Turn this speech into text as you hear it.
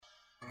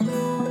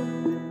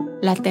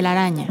La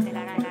telaraña.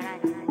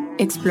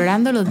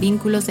 Explorando los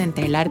vínculos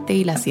entre el arte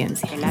y la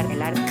ciencia.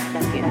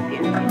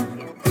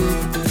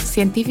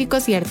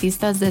 Científicos y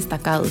artistas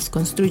destacados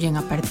construyen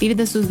a partir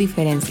de sus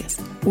diferencias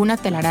una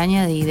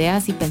telaraña de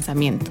ideas y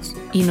pensamientos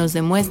y nos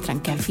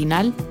demuestran que al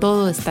final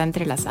todo está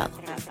entrelazado.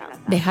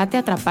 Déjate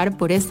atrapar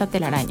por esta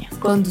telaraña,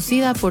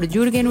 conducida por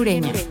Jürgen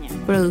Ureña,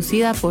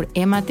 producida por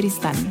Emma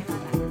Tristán.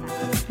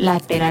 La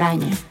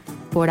telaraña,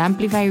 por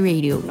Amplify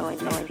Radio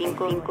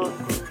 95.5.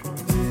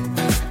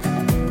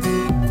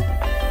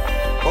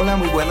 Hola,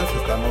 muy buenas,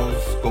 estamos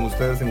con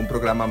ustedes en un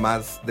programa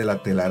más de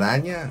La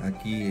Telaraña,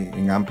 aquí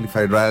en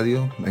Amplify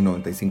Radio, en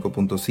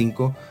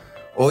 95.5.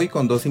 Hoy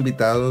con dos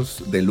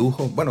invitados de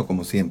lujo, bueno,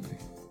 como siempre.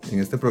 En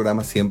este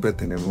programa siempre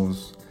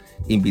tenemos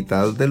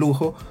invitados de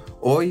lujo.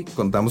 Hoy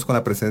contamos con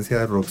la presencia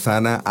de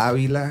Roxana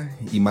Ávila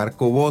y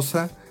Marco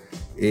Boza.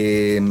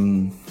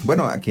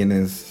 Bueno, a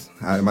quienes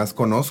además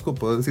conozco,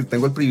 puedo decir,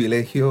 tengo el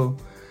privilegio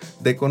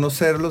de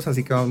conocerlos,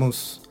 así que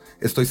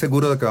estoy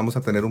seguro de que vamos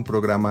a tener un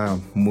programa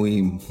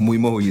muy, muy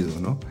movido,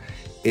 ¿no?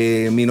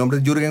 Mi nombre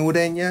es Jürgen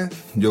Ureña,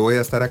 yo voy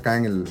a estar acá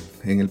en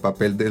el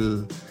papel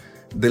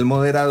del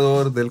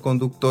moderador, del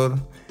conductor,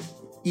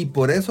 y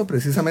por eso,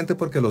 precisamente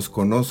porque los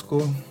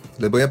conozco,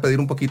 les voy a pedir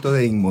un poquito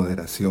de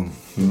inmoderación,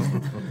 ¿no?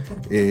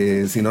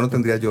 Si no, no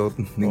tendría yo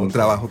ningún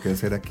trabajo que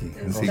hacer aquí.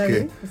 Así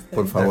que,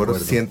 por favor,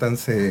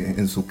 siéntanse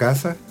en su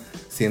casa,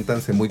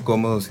 siéntanse muy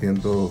cómodos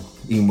siendo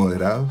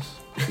inmoderados.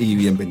 Y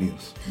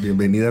bienvenidos.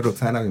 Bienvenida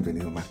Roxana,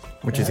 bienvenido Marco.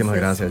 Muchísimas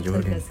gracias,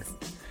 Jürgen.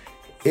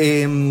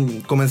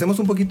 Comencemos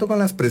un poquito con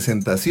las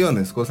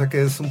presentaciones, cosa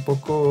que es un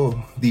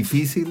poco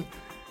difícil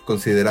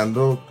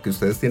considerando que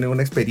ustedes tienen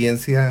una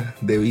experiencia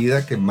de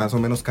vida que más o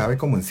menos cabe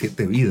como en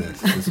 7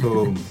 vidas.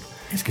 Eso...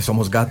 Es que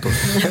somos gatos.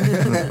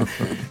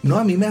 No,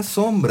 a mí me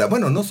asombra.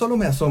 Bueno, no solo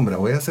me asombra,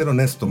 voy a ser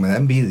honesto, me da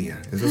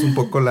envidia. Esa es un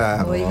poco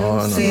la...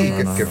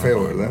 Qué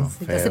feo, ¿verdad?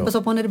 Sí, ya se empezó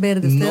a poner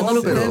verde, ustedes no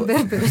lo pueden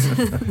ver, pero...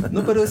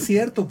 No, pero es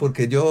cierto,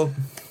 porque yo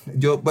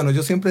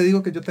siempre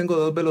digo que yo tengo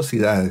 2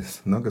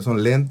 velocidades, ¿no? Que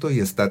son lento y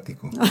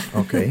estático.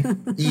 Okay.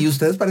 Y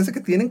ustedes parece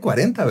que tienen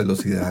 40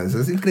 velocidades.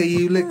 Es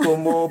increíble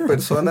cómo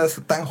personas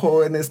tan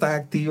jóvenes, tan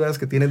activas,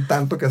 que tienen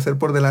tanto que hacer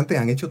por delante,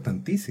 han hecho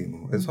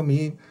tantísimo. Eso a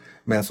mí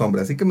me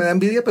asombra. Así que me da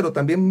envidia, pero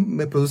también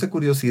me produce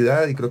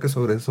curiosidad y creo que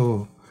sobre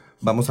eso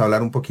vamos a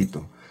hablar un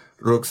poquito.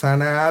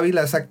 Roxana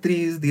Ávila es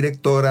actriz,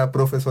 directora,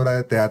 profesora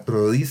de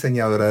teatro,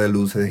 diseñadora de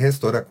luces,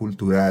 gestora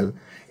cultural,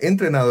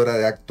 entrenadora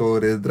de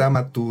actores,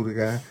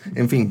 dramaturga,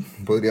 en fin,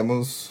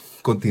 podríamos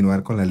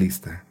continuar con la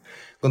lista.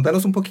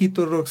 Contanos un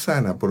poquito,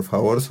 Roxana, por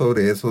favor,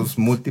 sobre esos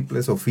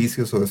múltiples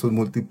oficios o esos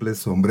múltiples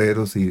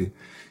sombreros y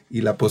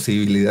la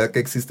posibilidad que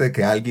existe de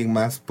que alguien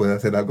más pueda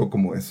hacer algo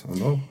como eso,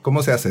 ¿no?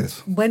 ¿Cómo se hace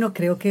eso? Bueno,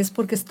 creo que es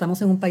porque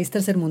estamos en un país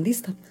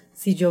tercermundista.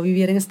 Si yo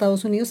viviera en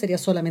Estados Unidos sería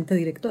solamente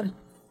directora.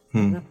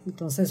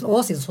 Entonces,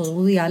 si sos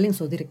Woody Allen,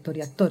 sos director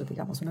y actor,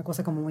 digamos, una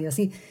cosa como muy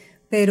así.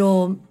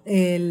 Pero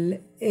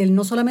el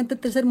no solamente el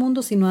tercer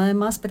mundo, sino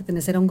además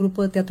pertenecer a un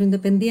grupo de teatro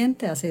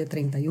independiente, hace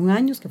 31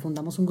 años que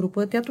fundamos un grupo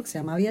de teatro que se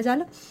llama Via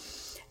Yala,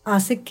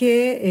 hace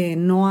que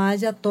no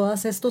haya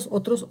todos estos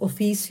otros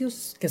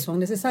oficios que son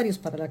necesarios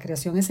para la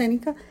creación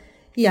escénica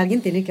y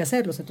alguien tiene que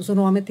hacerlos. Entonces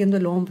uno va metiendo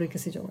el hombro y qué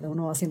sé yo,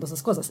 uno va haciendo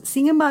esas cosas.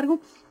 Sin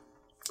embargo,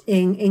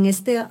 en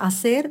este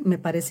hacer me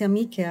parece a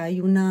mí que hay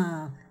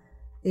una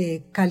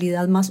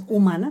calidad más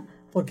humana,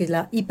 porque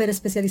la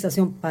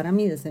hiperespecialización para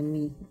mí, desde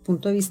mi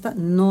punto de vista,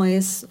 no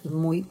es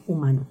muy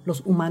humano.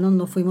 Los humanos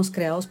no fuimos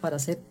creados para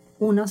hacer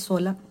una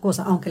sola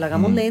cosa, aunque la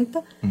hagamos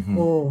lenta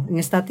o en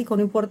estático,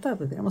 no importa,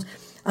 pues digamos,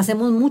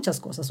 hacemos muchas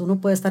cosas. Uno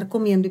puede estar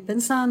comiendo y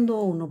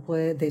pensando, uno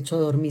puede, de hecho,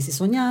 dormir si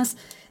soñás.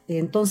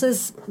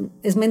 Entonces,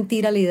 es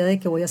mentira la idea de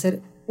que voy a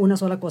hacer una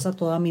sola cosa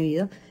toda mi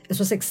vida.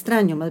 Eso es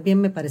extraño, más bien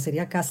me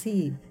parecería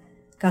casi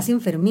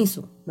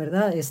enfermizo,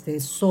 ¿verdad?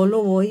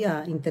 Solo voy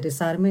a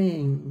interesarme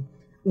en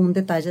un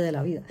detalle de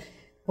la vida,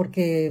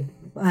 porque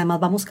además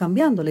vamos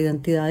cambiando, la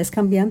identidad es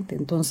cambiante.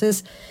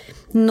 Entonces,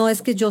 no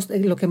es que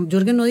lo que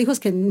Jürgen no dijo es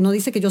que no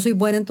dice que yo soy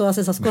buena en todas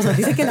esas cosas,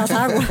 dice que las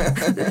hago.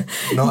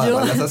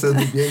 No, las haces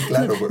muy bien,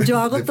 claro. Yo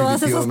hago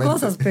todas esas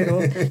cosas, pero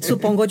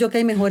supongo yo que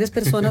hay mejores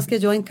personas que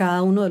yo en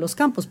cada uno de los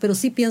campos, pero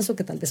sí pienso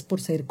que tal vez por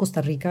ser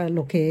Costa Rica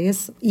lo que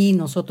es y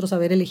nosotros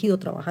haber elegido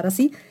trabajar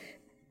así,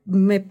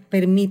 me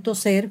permito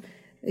ser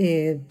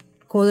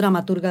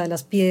co-dramaturga de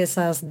las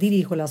piezas,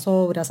 dirijo las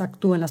obras,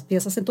 actúo en las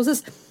piezas.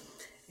 Entonces,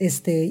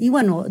 y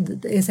bueno,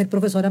 ser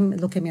profesora es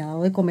lo que me ha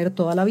dado de comer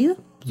toda la vida.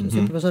 Yo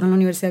soy profesora en la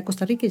Universidad de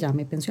Costa Rica y ya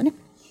me pensioné.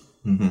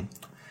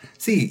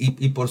 Sí,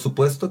 y por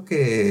supuesto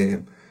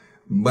que,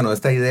 bueno,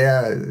 esta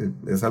idea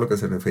es a lo que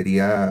se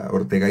refería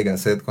Ortega y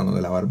Gasset con lo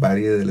de la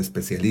barbarie del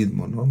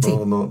especialismo, ¿no? Sí.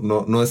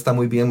 No está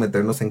muy bien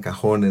meternos en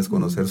cajones,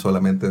 conocer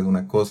solamente de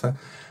una cosa.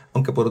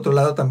 Aunque por otro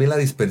lado también la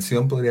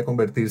dispersión podría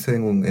convertirse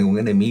en un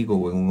enemigo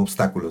o en un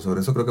obstáculo.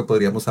 Sobre eso creo que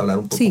podríamos hablar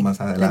un poco más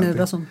adelante. Tienes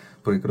razón.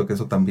 Porque creo que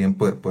eso también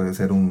puede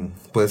ser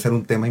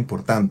un tema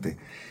importante.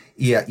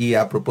 Y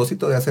a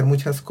propósito de hacer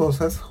muchas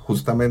cosas,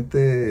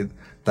 justamente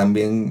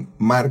también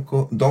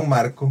don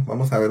Marco,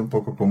 vamos a ver un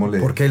poco cómo le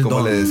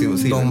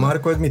decimos. Sí, don ¿verdad?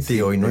 Marco es mi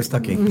tío y no está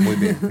aquí. Muy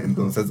bien.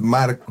 Entonces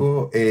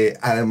Marco,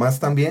 además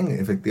también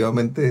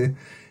efectivamente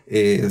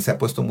se ha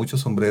puesto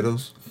muchos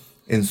sombreros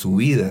en su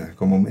vida,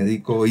 como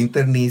médico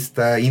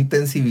internista,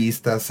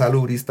 intensivista,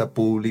 salubrista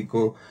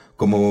público,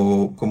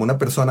 como una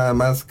persona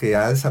además que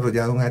ha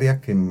desarrollado un área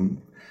que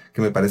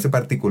me parece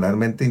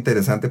particularmente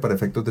interesante para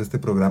efectos de este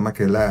programa,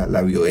 que es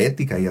la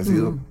bioética, y ha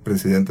sido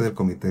presidente del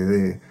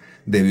comité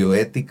de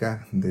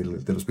bioética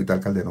del Hospital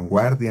Calderón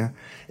Guardia.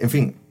 En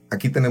fin,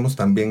 aquí tenemos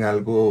también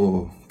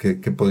algo que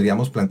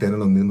podríamos plantear en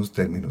los mismos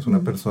términos,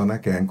 una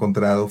persona que ha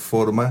encontrado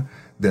forma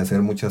de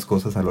hacer muchas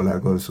cosas a lo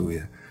largo de su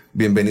vida.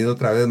 Bienvenido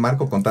otra vez,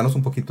 Marco, contanos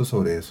un poquito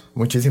sobre eso.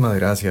 Muchísimas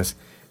gracias.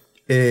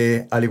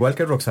 Al igual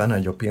que Roxana,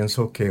 yo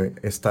pienso que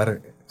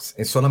estar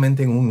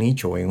solamente en un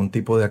nicho, en un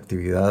tipo de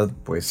actividad,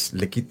 pues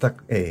le quita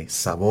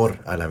sabor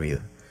a la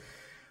vida.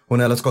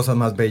 Una de las cosas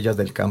más bellas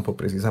del campo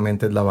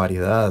precisamente es la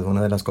variedad.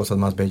 Una de las cosas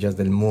más bellas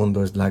del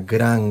mundo es la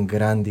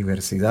gran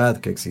diversidad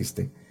que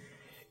existe.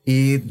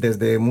 Y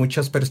desde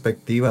muchas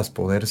perspectivas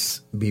poder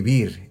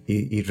vivir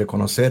y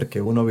reconocer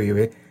que uno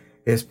vive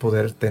es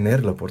poder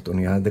tener la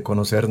oportunidad de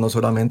conocer no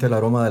solamente el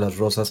aroma de las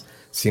rosas,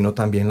 sino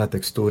también la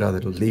textura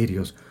de los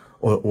lirios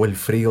o el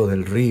frío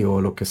del río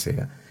o lo que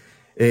sea.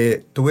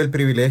 Tuve el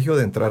privilegio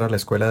de entrar a la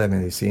Escuela de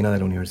Medicina de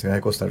la Universidad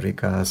de Costa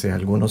Rica hace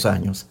algunos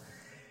años.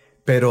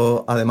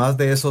 Pero además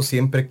de eso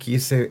siempre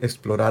quise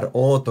explorar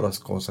otras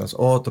cosas,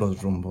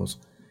 otros rumbos.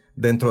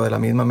 Dentro de la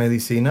misma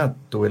medicina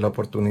tuve la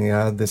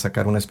oportunidad de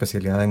sacar una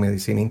especialidad en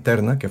medicina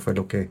interna, que fue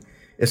lo que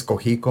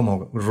escogí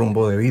como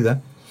rumbo de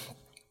vida.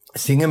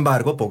 Sin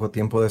embargo, poco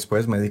tiempo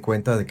después me di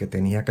cuenta de que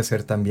tenía que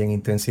ser también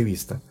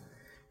intensivista,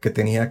 que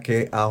tenía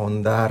que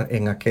ahondar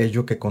en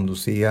aquello que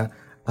conducía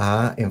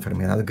a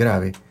enfermedad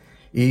grave.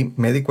 Y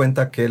me di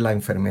cuenta que la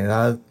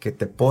enfermedad que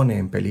te pone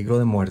en peligro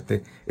de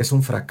muerte es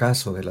un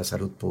fracaso de la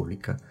salud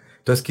pública.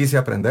 Entonces quise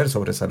aprender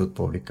sobre salud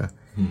pública.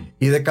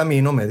 Y de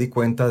camino me di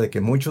cuenta de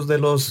que muchos de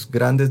los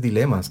grandes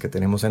dilemas que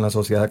tenemos en la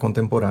sociedad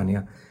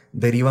contemporánea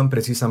derivan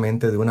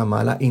precisamente de una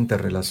mala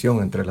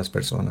interrelación entre las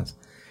personas.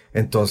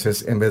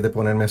 Entonces, en vez de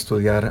ponerme a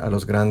estudiar a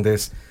los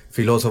grandes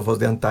filósofos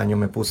de antaño,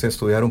 me puse a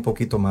estudiar un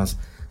poquito más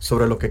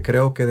sobre lo que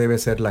creo que debe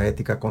ser la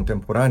ética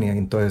contemporánea.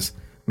 Entonces,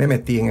 me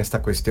metí en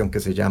esta cuestión que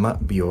se llama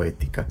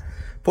bioética.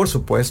 Por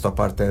supuesto,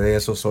 aparte de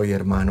eso, soy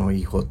hermano,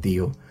 hijo,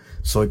 tío,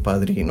 soy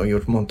padrino y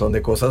un montón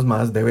de cosas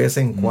más. De vez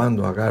en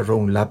cuando agarro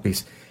un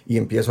lápiz y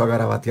empiezo a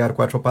garabatear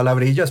 4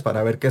 palabrillas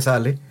para ver qué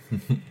sale.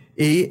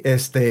 Y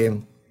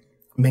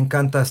me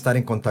encanta estar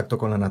en contacto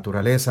con la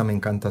naturaleza, me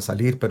encanta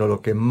salir, pero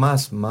lo que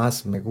más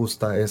me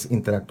gusta es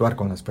interactuar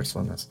con las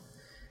personas.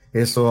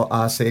 Eso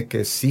hace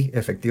que sí,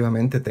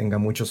 efectivamente, tenga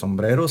muchos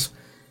sombreros.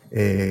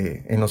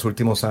 En los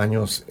últimos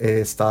años he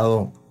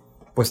estado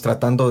pues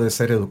tratando de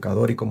ser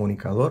educador y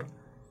comunicador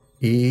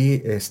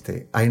y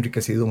ha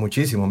enriquecido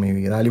muchísimo mi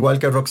vida. Al igual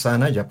que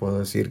Roxana, ya puedo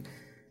decir,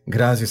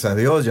 gracias a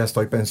Dios, ya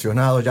estoy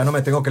pensionado, ya no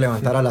me tengo que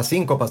levantar a las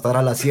 5 para estar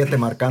a las 7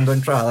 marcando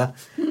entrada,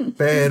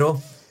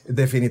 pero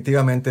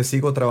definitivamente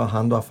sigo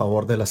trabajando a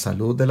favor de la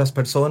salud de las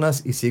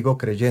personas y sigo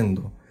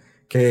creyendo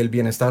que el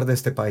bienestar de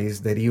este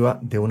país deriva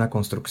de una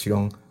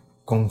construcción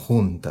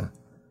conjunta.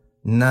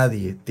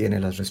 Nadie tiene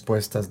las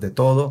respuestas de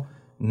todo,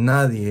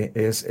 nadie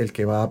es el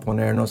que va a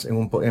ponernos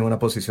en una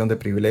posición de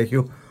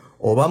privilegio.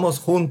 O vamos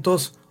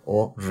juntos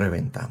o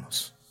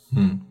reventamos.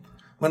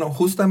 Bueno,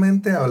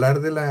 justamente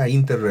hablar de la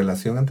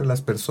interrelación entre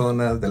las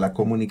personas, de la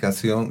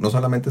comunicación, no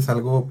solamente es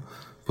algo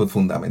pues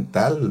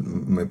fundamental,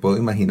 me puedo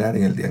imaginar,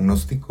 en el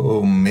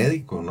diagnóstico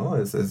médico, ¿no?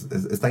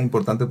 Es tan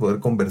importante poder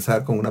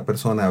conversar con una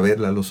persona,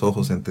 verla a los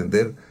ojos,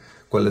 entender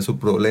cuál es su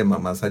problema,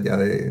 más allá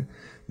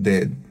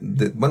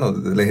bueno,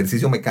 del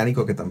ejercicio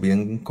mecánico que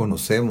también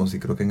conocemos y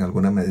creo que en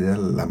alguna medida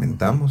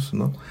lamentamos,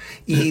 ¿no?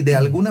 Y de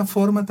alguna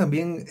forma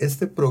también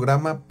este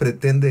programa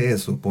pretende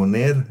eso,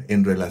 poner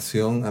en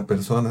relación a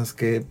personas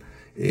que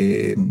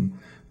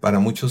para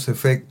muchos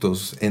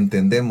efectos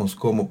entendemos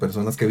como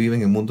personas que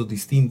viven en mundos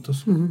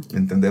distintos.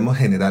 Entendemos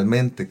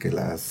generalmente que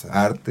las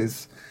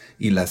artes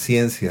y las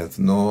ciencias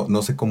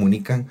no se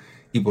comunican.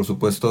 Y por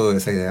supuesto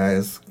esa idea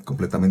es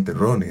completamente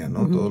errónea,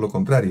 ¿no? Todo lo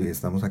contrario, y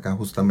estamos acá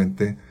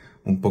justamente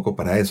un poco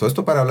para eso.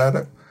 Esto para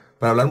hablar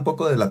un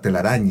poco de la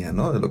telaraña,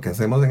 ¿no? De lo que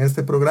hacemos en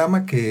este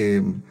programa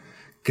que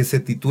se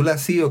titula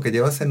así o que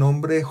lleva ese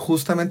nombre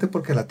justamente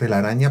porque la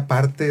telaraña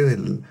parte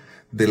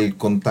del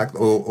contacto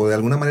o de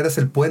alguna manera es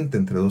el puente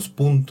entre dos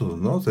puntos,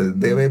 ¿no? Se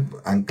debe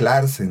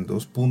anclarse en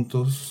dos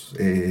puntos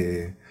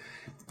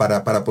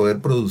para poder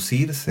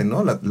producirse,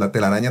 ¿no? La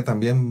telaraña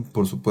también,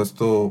 por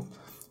supuesto,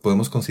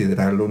 podemos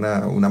considerarlo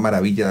una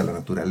maravilla de la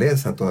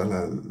naturaleza.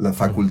 Todas las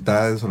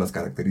facultades o las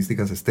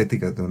características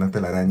estéticas de una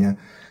telaraña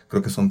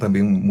creo que son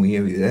también muy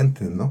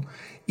evidentes, ¿no?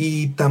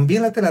 Y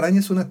también la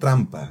telaraña es una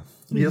trampa,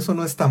 y eso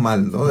no está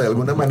mal, ¿no? De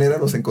alguna manera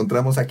nos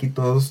encontramos aquí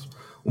todos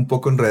un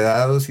poco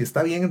enredados, y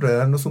está bien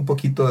enredarnos un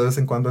poquito de vez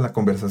en cuando en la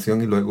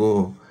conversación y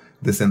luego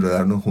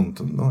desenredarnos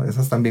juntos, ¿no? Ese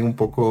es también un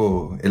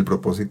poco el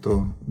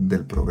propósito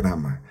del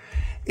programa.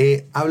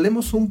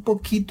 Hablemos un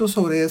poquito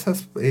sobre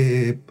esas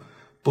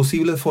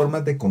posibles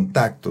formas de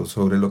contacto,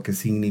 sobre lo que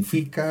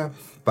significa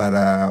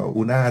para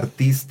una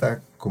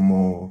artista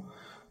como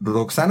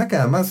Roxana, que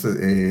además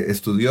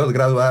estudió, es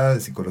graduada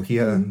de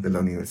psicología de la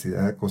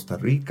Universidad de Costa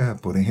Rica,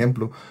 por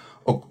ejemplo,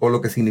 o lo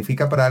que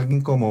significa para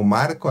alguien como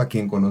Marco, a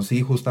quien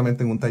conocí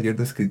justamente en un taller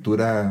de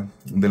escritura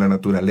de la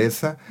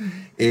naturaleza,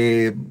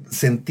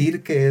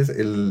 sentir que es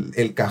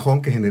el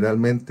cajón que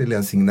generalmente le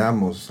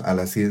asignamos a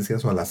las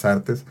ciencias o a las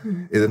artes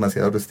es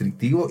demasiado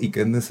restrictivo y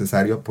que es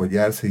necesario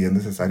apoyarse y es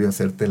necesario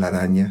hacer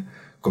telaraña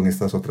con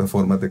estas otras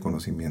formas de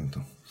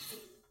conocimiento.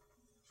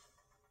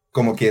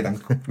 Como quieran.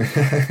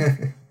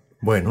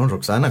 Bueno,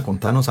 Roxana,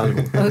 contanos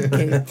algo.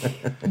 Okay.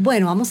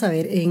 Bueno, vamos a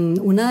ver.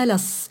 Una de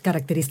las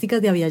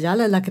características de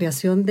Aviala es la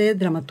creación de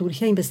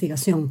dramaturgia e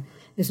investigación.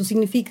 Eso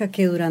significa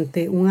que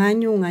durante un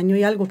año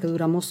y algo que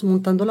duramos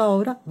montando la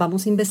obra,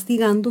 vamos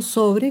investigando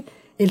sobre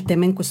el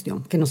tema en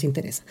cuestión que nos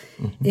interesa.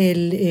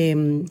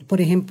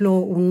 Por ejemplo,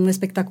 un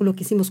espectáculo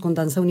que hicimos con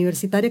danza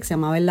universitaria que se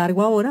llamaba El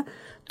Largo Ahora,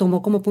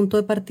 tomó como punto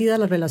de partida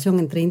la relación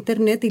entre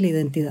Internet y la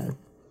identidad,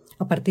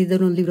 a partir de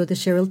unos libros de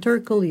Cheryl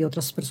Turkle y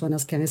otras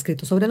personas que han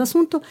escrito sobre el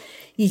asunto,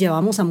 y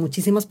llevamos a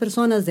muchísimas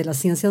personas de las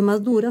ciencias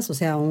más duras, o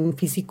sea, un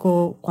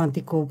físico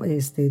cuántico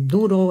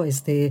duro,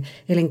 el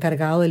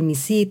encargado del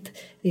MISIT,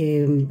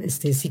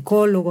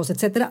 psicólogos,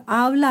 etcétera,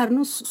 a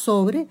hablarnos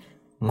sobre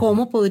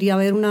cómo podría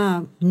haber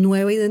una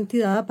nueva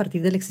identidad a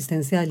partir de la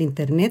existencia del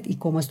Internet y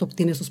cómo esto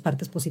tiene sus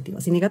partes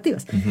positivas y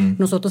negativas.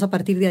 Nosotros a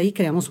partir de ahí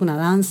creamos una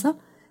danza,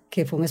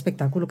 que fue un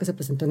espectáculo que se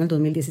presentó en el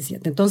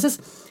 2017. Entonces,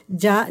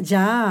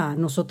 ya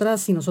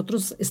nosotras y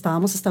nosotros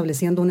estábamos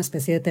estableciendo una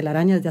especie de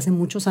telaraña desde hace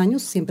muchos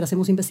años. Siempre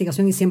hacemos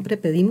investigación y siempre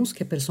pedimos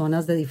que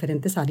personas de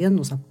diferentes áreas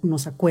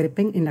nos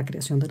acuerpen en la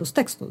creación de los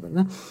textos,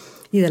 ¿verdad?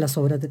 Y de las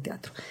obras de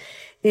teatro.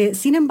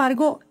 Sin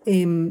embargo,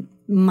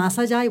 más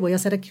allá, y voy a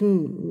hacer aquí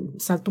un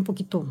salto un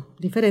poquito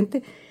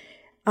diferente,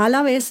 a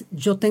la vez,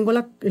 yo tengo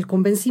el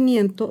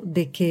convencimiento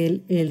de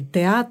que el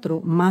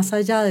teatro, más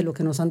allá de lo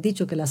que nos han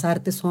dicho, que las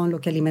artes son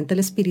lo que alimenta el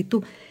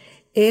espíritu,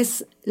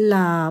 es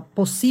la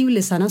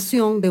posible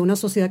sanación de una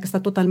sociedad que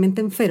está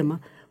totalmente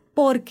enferma,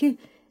 porque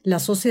la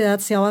sociedad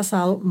se ha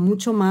basado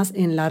mucho más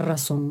en la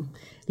razón.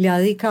 Le ha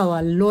dedicado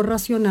a lo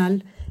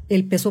racional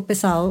el peso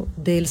pesado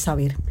del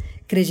saber,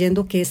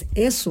 creyendo que es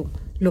eso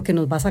lo que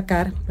nos va a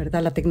sacar,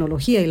 ¿verdad? La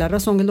tecnología y la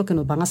razón es lo que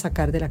nos van a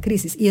sacar de la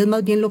crisis, y es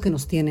más bien lo que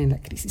nos tiene en la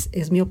crisis,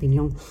 es mi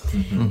opinión.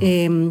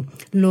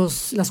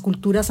 Las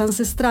culturas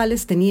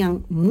ancestrales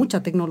tenían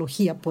mucha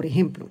tecnología, por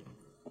ejemplo,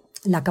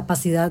 la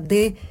capacidad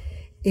de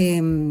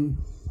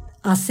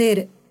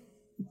hacer,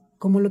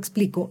 ¿cómo lo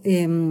explico?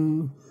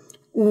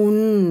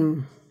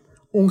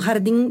 Un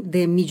jardín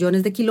de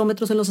millones de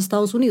kilómetros en los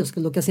Estados Unidos, que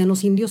es lo que hacían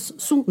los indios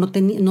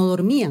no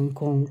dormían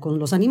con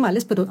los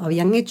animales, pero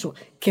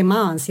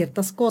quemaban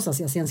ciertas cosas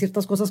y hacían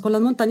ciertas cosas con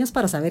las montañas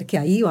para saber que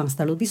ahí iban a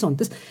estar los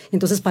bisontes.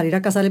 Entonces, para ir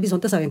a cazar el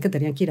bisonte sabían que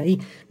tenían que ir ahí.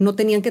 No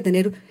tenían que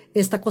tener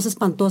esta cosa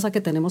espantosa que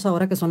tenemos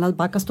ahora, que son las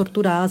vacas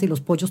torturadas y los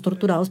pollos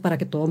torturados, para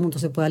que todo el mundo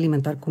se pueda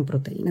alimentar con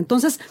proteína.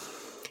 Entonces,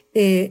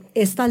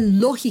 estas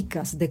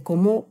lógicas de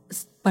cómo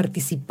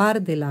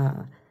participar de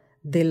la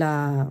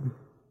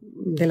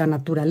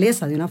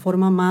naturaleza de una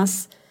forma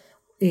más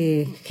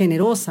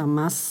generosa,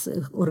 más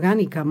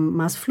orgánica,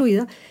 más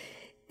fluida,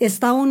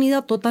 está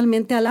unida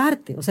totalmente al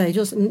arte. O sea, hay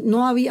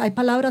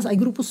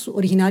grupos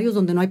originarios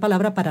donde no hay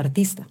palabra para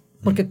artista,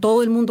 porque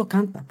todo el mundo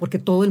canta, porque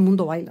todo el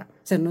mundo baila.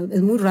 O sea,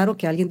 es muy raro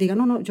que alguien diga,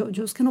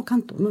 yo es que no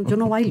canto, yo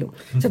no bailo.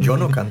 O sea, yo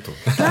no canto.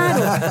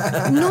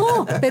 Claro,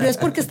 no, pero es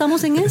porque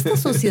estamos en esta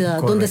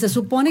sociedad donde se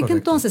supone que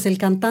entonces el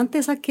cantante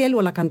es aquel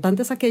o la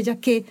cantante es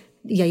aquella que,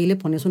 y ahí le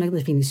pones una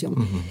definición.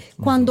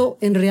 Cuando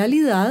en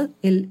realidad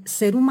el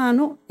ser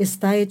humano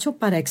está hecho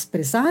para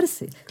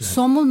expresarse. Claro.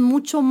 Somos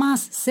mucho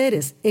más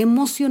seres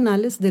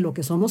emocionales de lo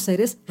que somos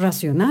seres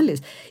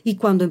racionales. Y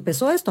cuando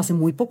empezó esto, hace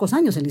muy pocos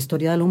años en la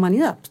historia de la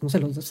humanidad, pues no sé,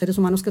 los seres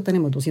humanos que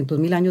tenemos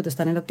 200,000 años de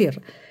estar en la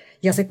Tierra,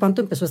 ¿y hace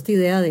cuánto empezó esta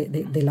idea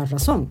de la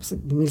razón? Pues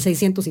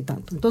 1600 y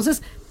tanto.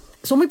 Entonces,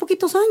 son muy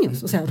poquitos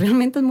años, o sea,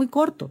 realmente es muy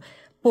corto.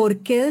 ¿Por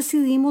qué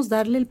decidimos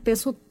darle el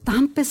peso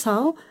tan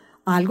pesado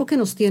a algo que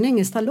nos tiene en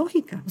esta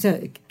lógica? O sea,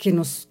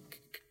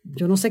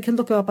 yo no sé qué es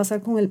lo que va a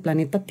pasar con el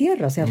planeta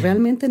Tierra, o sea,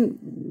 realmente,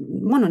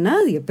 bueno,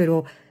 nadie,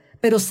 pero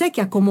sé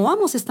que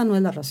acomodamos, esta no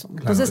es la razón.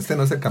 Entonces, claro, este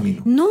no es el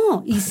camino.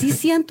 No, y sí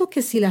siento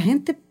que si la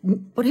gente,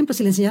 por ejemplo,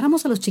 si le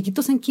enseñáramos a los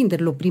chiquitos en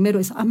kinder, lo primero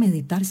es a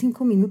meditar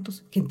 5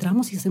 minutos, que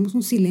entramos y hacemos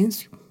un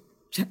silencio.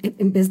 O sea,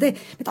 en vez de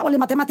metámosle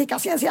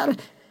matemáticas, ciencia,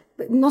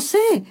 no sé,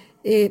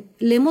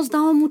 le hemos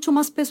dado mucho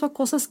más peso a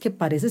cosas que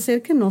parece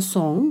ser que no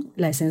son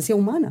la esencia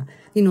humana,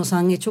 y nos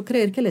han hecho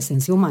creer que la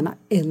esencia humana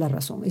es la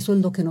razón. Eso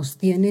es lo que nos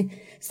tiene,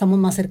 estamos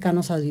más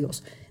cercanos a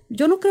Dios.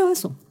 Yo no creo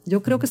eso.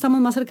 Yo creo que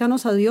estamos más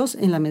cercanos a Dios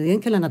en la medida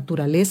en que la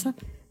naturaleza,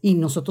 y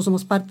nosotros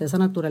somos parte de esa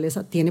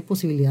naturaleza, tiene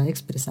posibilidad de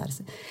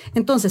expresarse.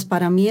 Entonces,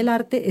 para mí el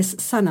arte es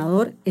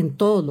sanador en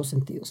todos los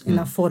sentidos, en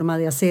la forma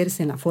de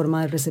hacerse, en la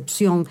forma de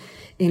recepción,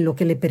 en lo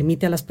que le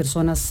permite a las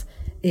personas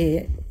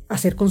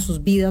hacer con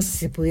sus vidas si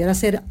se pudiera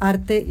hacer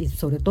arte y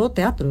sobre todo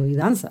teatro y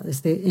danza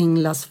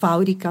en las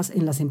fábricas,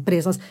 en las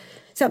empresas.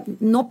 O sea,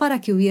 no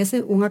para que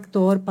hubiese un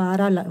actor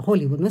para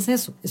Hollywood, no es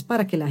eso, es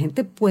para que la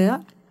gente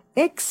pueda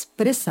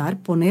expresar,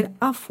 poner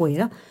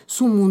afuera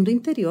su mundo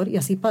interior y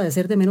así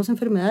padecer de menos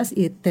enfermedades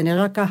y tener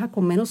la caja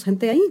con menos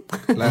gente ahí.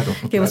 Claro,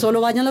 que claro. Solo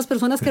vayan las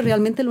personas que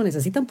realmente lo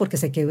necesitan porque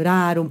se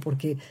quebraron,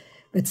 porque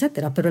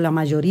etcétera. Pero la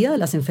mayoría de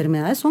las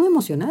enfermedades son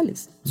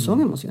emocionales,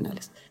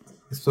 emocionales.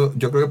 Esto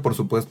yo creo que por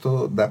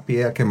supuesto da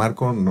pie a que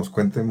Marco nos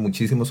cuente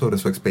muchísimo sobre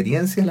su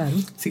experiencia. Claro.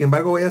 Sin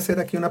embargo, voy a hacer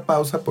aquí una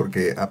pausa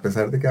porque a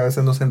pesar de que a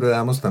veces nos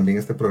enredamos, también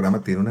este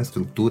programa tiene una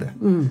estructura.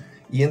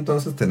 Y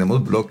entonces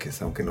tenemos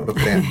bloques, aunque no lo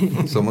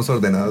crean. Somos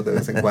ordenados de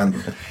vez en cuando.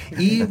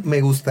 Y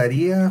me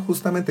gustaría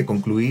justamente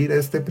concluir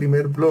este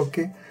primer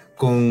bloque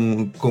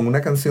con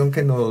una canción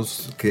que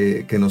nos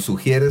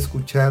sugiere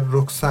escuchar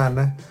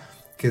Roxana,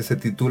 que se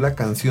titula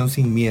Canción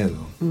sin Miedo,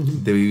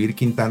 de Vivir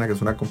Quintana, que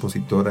es una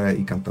compositora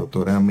y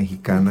cantautora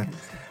mexicana,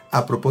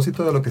 a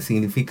propósito de lo que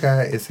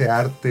significa ese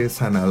arte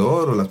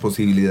sanador o las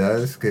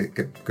posibilidades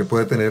que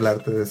puede tener el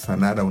arte de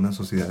sanar a una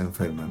sociedad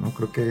enferma, ¿no?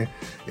 Creo que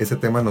ese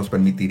tema nos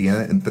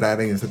permitiría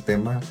entrar en ese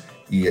tema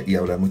y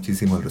hablar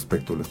muchísimo al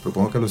respecto. Les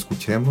propongo que lo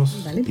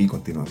escuchemos. Dale. Y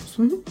continuamos.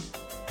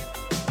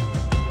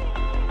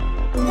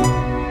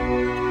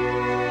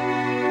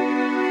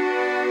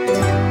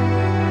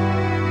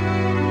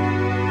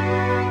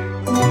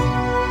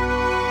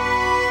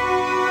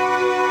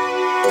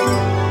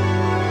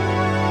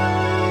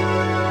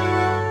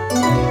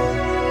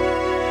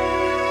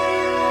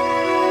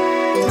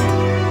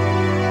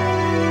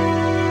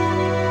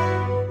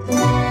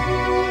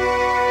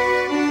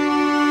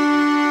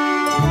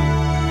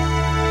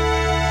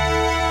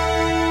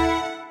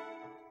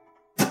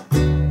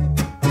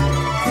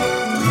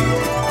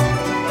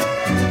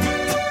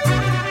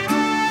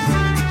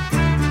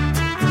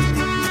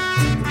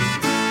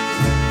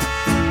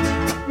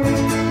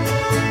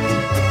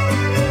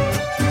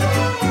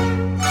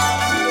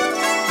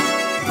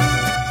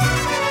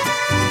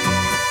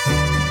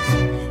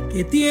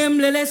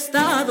 Tiemble el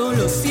Estado,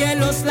 los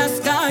cielos, las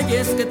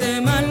calles, que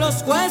teman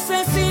los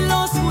jueces y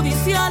los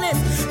judiciales.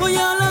 Hoy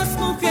a las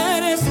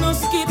mujeres nos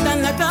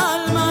quitan la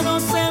calma,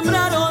 nos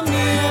sembraron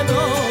miedo,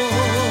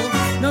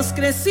 nos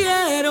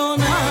crecieron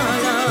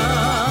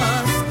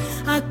alas.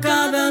 A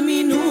cada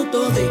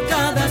minuto de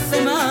cada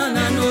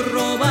semana nos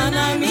roban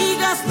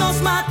amigas,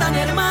 nos matan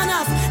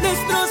hermanas,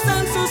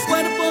 destrozan sus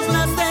cuerpos,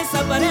 las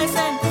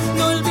desaparecen.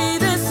 No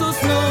olvide sus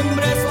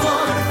nombres,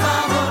 por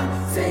favor,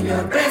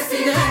 señor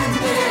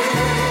presidente.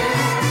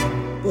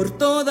 Por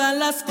todas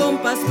las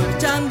compas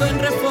marchando en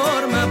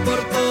Reforma, por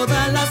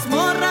todas las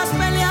morras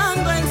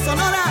peleando en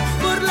Sonora,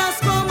 por las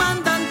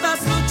comandantas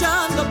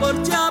luchando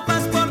por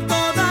Chiapas, por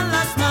todas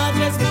las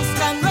madres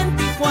buscando en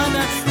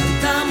Tijuana.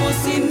 Gritamos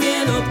sin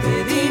miedo,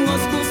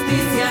 pedimos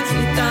justicia,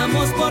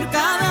 gritamos por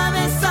cada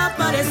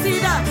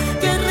desaparecida,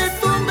 que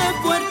retumbe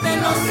fuerte,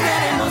 nos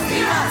queremos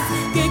vivas,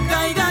 que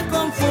caiga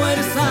con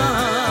fuerza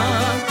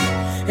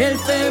el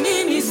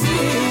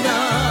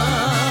feminicida.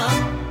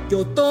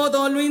 Yo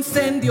todo lo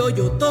incendio,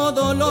 yo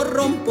todo lo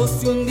rompo.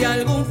 Si un día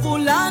algún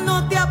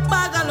fulano te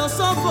apaga los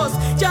ojos,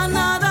 ya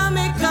nada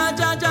me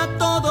calla, ya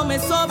todo me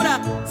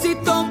sobra. Si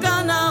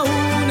tocan a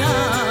una,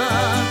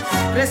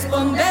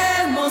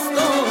 respondemos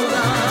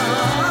todas.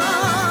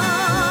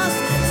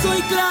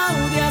 Soy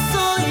Claudia,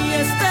 soy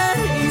Esther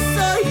y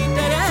soy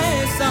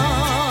Teresa.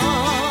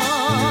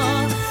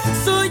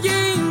 Soy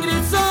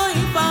Ingrid, soy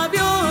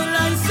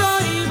Fabiola y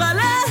soy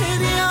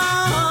Valeria.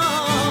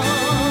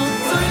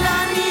 Soy la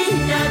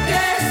niña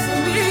que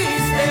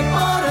subiste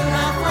por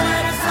la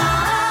fuerza.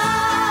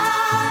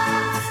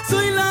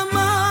 Soy la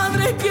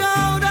madre que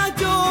ahora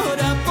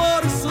llora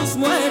por sus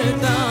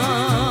muertas.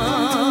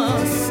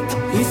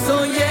 Y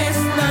soy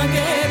esta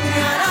que te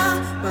hará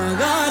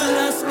pagar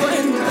las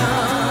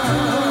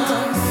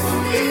cuentas.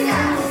 Justicia,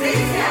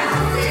 justicia,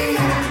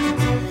 justicia.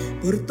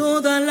 Por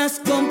todas las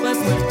compas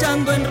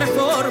marchando en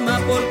Reforma,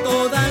 por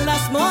todas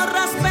las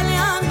morras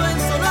peleando en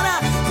Sonora,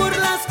 por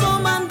las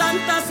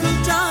comandantas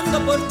luchando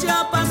por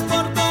Chiapas,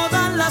 por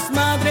todas las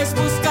madres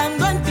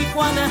buscando en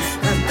Tijuana.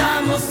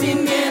 Cantamos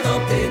sin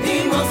miedo,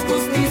 pedimos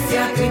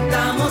justicia,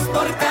 gritamos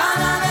por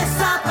cada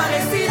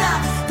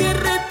desaparecida, que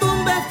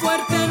retumbe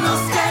fuerte, nos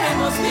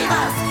queremos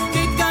vivas,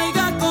 que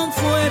caiga con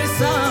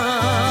fuerza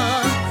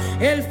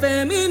el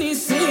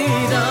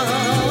feminicida,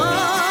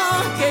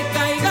 que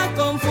caiga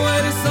con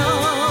fuerza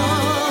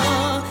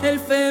el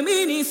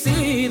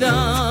feminicida.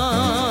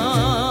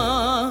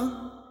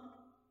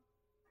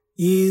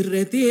 Y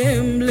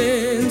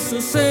retiemble en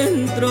sus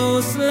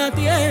centros la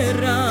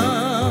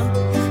tierra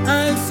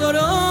al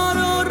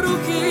sonoro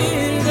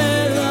rugir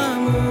del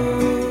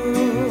amor.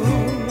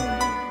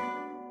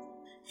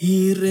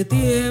 Y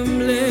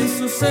retiemble en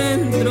sus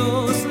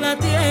centros la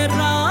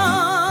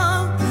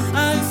tierra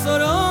al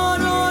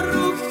sonoro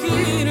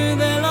rugir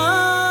del amor.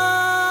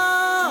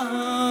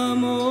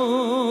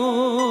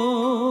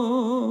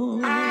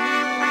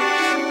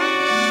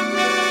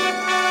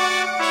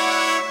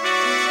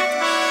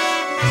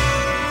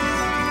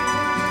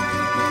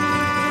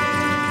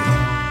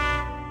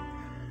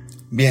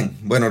 Bien,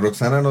 bueno,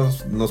 Roxana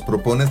nos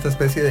propone esta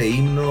especie de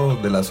himno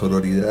de la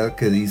sororidad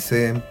que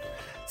dice: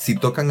 si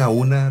tocan a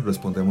una,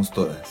 respondemos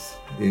todas.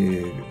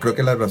 Creo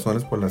que las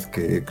razones por las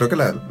que... Creo que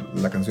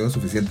la canción es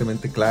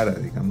suficientemente clara,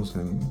 digamos,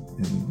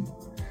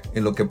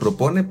 en lo que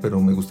propone, pero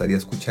me gustaría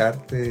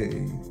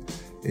escucharte,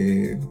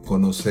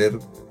 conocer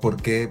por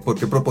qué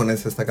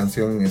propones esta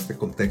canción en este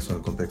contexto, en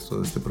el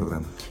contexto de este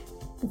programa.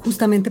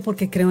 Justamente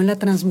porque creo en la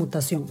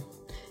transmutación.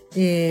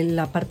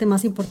 La parte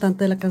más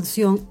importante de la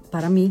canción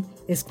para mí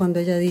es cuando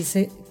ella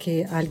dice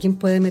que alguien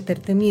puede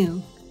meterte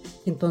miedo,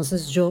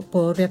 entonces yo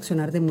puedo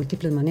reaccionar de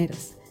múltiples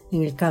maneras.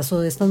 En el caso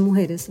de estas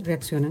mujeres,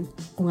 reaccionan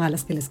con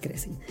alas que les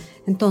crecen.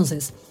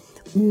 Entonces,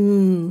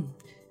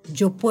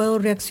 yo puedo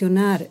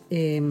reaccionar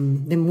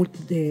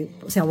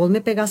o sea, vos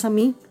me pegas a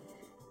mí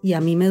y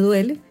a mí me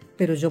duele,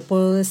 pero yo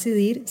puedo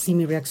decidir si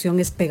mi reacción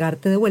es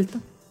pegarte de vuelta,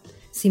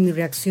 si mi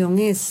reacción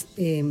es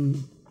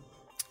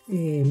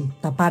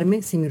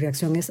taparme, si mi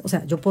reacción es... O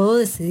sea, yo puedo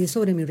decidir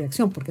sobre mi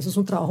reacción, porque eso es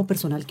un trabajo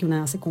personal que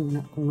una hace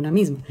con una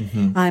misma.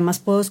 Uh-huh. Además,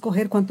 puedo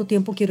escoger cuánto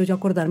tiempo quiero yo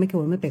acordarme que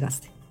vos me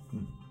pegaste.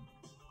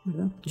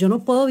 ¿Verdad? Yo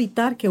no puedo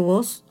evitar que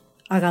vos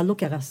hagas lo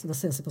que hagas, o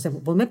sea,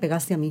 vos me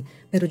pegaste a mí,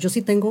 pero yo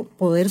sí tengo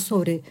poder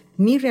sobre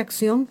mi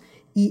reacción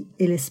y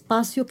el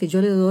espacio que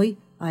yo le doy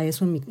a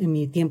eso en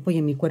mi tiempo y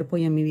en mi cuerpo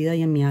y en mi vida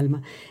y en mi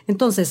alma.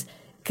 Entonces,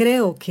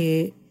 creo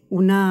que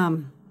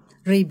una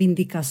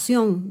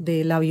reivindicación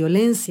de la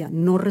violencia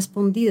no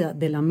respondida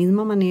de la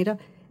misma manera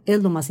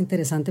es lo más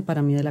interesante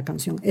para mí de la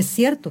canción. Es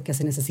cierto que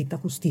se necesita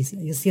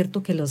justicia y es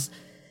cierto que los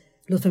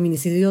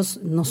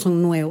feminicidios no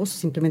son nuevos,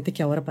 simplemente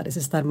que ahora parece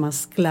estar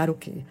más claro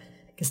que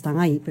están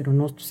ahí, pero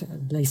no, o sea,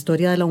 la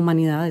historia de la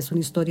humanidad es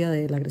una historia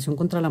de la agresión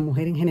contra la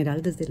mujer en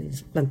general desde la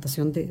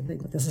implantación de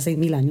hace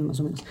 6.000 años más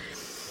o menos.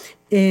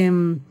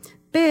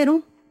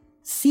 Pero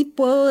sí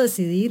puedo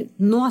decidir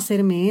no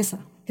hacerme esa,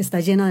 que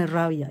está llena de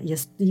rabia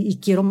y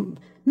quiero...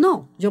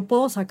 No, yo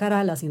puedo sacar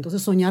alas y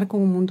entonces soñar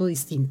con un mundo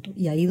distinto.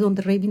 Y ahí es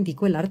donde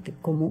reivindico el arte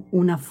como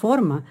una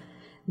forma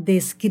de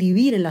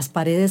escribir en las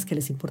paredes que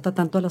les importa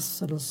tanto a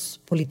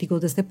los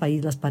políticos de este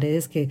país, las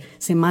paredes que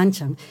se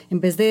manchan. En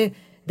vez de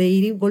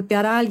ir y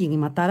golpear a alguien y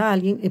matar a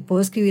alguien,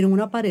 puedo escribir en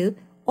una pared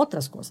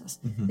otras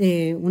cosas.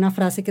 Uh-huh. Una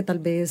frase que tal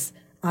vez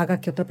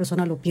haga que otra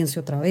persona lo piense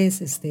otra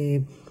vez,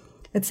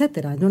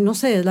 etcétera. No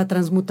sé, es la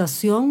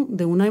transmutación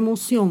de una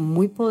emoción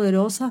muy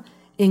poderosa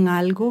en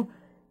algo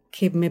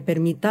que me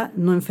permita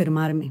no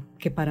enfermarme,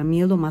 que para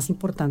mí es lo más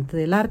importante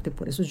del arte.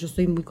 Por eso yo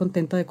estoy muy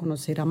contenta de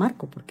conocer a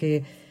Marco,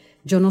 porque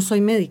yo no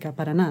soy médica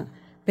para nada,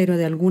 pero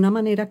de alguna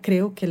manera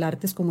creo que el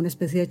arte es como una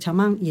especie de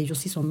chamán y ellos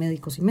sí son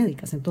médicos y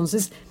médicas.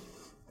 Entonces,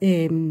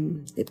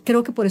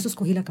 creo que por eso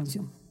escogí la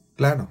canción.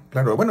 Claro,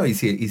 claro. Bueno, y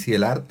si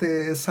el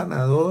arte es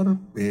sanador,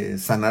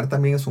 sanar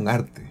también es un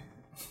arte.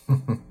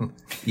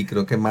 Y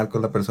creo que Marco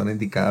es la persona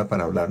indicada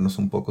para hablarnos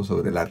un poco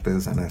sobre el arte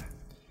de sanar.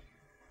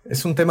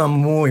 Es un tema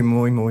muy,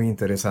 muy, muy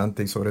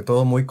interesante y sobre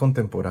todo muy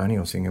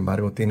contemporáneo. Sin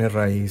embargo, tiene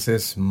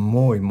raíces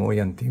muy, muy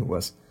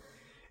antiguas.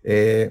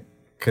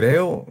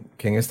 Creo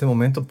que en este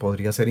momento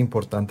podría ser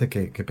importante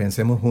que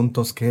pensemos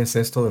juntos qué es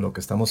esto de lo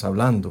que estamos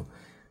hablando,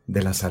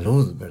 de la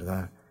salud,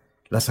 ¿verdad?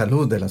 La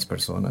salud de las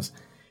personas.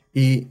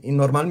 Y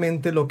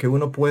normalmente lo que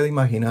uno puede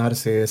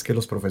imaginarse es que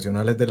los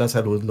profesionales de la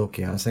salud lo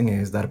que hacen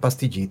es dar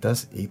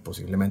pastillitas y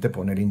posiblemente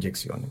poner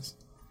inyecciones.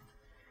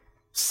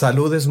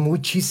 Salud es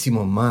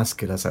muchísimo más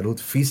que la salud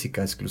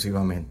física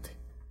exclusivamente.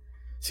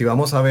 Si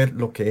vamos a ver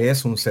lo que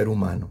es un ser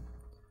humano,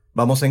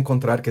 vamos a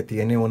encontrar que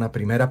tiene una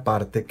primera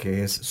parte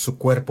que es su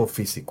cuerpo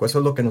físico. Eso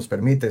es lo que nos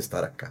permite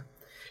estar acá.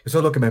 Eso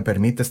es lo que me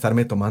permite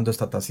estarme tomando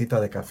esta tacita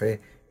de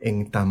café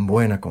en tan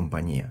buena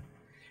compañía.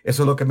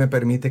 Eso es lo que me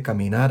permite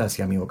caminar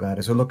hacia mi hogar.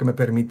 Eso es lo que me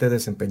permite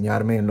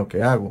desempeñarme en lo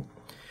que hago.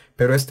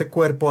 Pero este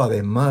cuerpo,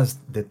 además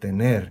de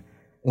tener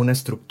una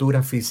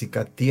estructura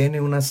física,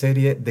 tiene una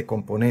serie de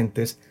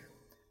componentes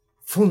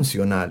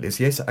funcionales.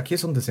 Y aquí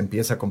es donde se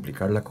empieza a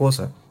complicar la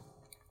cosa.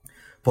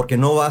 Porque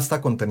no basta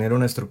con tener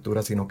una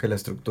estructura, sino que la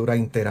estructura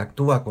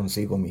interactúa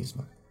consigo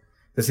misma.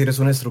 Es decir, es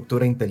una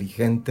estructura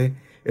inteligente,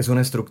 es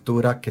una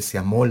estructura que se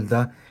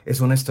amolda,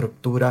 es una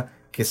estructura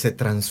que se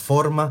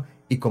transforma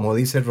y, como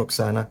dice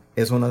Roxana,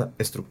 es una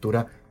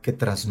estructura que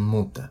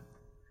transmuta.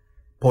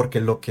 Porque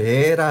lo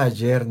que era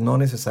ayer no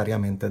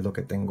necesariamente es lo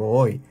que tengo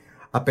hoy.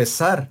 A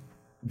pesar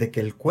de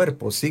que el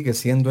cuerpo sigue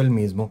siendo el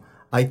mismo,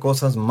 hay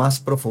cosas más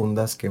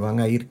profundas que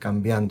van a ir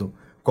cambiando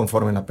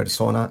conforme la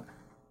persona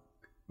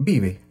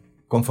vive,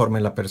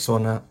 conforme la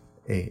persona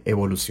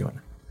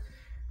evoluciona.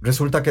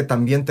 Resulta que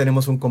también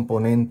tenemos un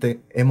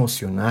componente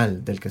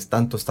emocional del que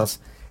tanto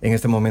estás en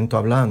este momento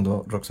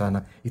hablando,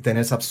 Roxana, y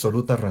tenés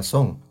absoluta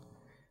razón.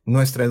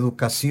 Nuestra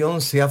educación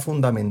se ha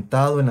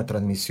fundamentado en la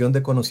transmisión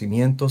de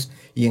conocimientos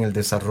y en el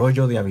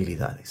desarrollo de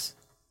habilidades.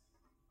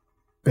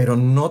 Pero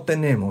no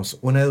tenemos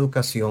una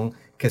educación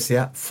que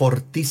sea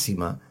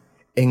fortísima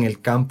en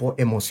el campo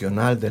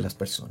emocional de las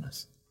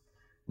personas.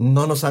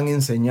 No nos han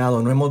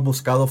enseñado, no hemos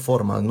buscado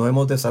formas, no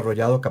hemos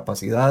desarrollado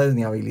capacidades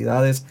ni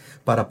habilidades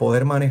para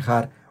poder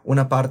manejar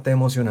una parte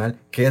emocional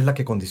que es la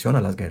que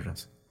condiciona las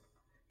guerras,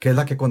 que es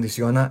la que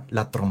condiciona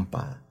la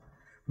trompada.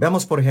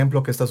 Veamos, por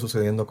ejemplo, qué está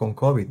sucediendo con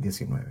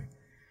COVID-19.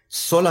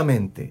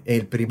 Solamente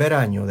el primer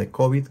año de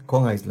COVID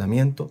con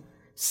aislamiento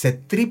se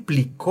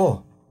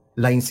triplicó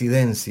la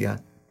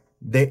incidencia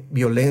de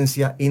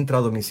violencia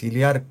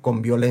intradomiciliar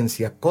con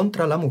violencia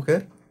contra la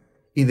mujer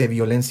y de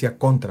violencia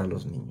contra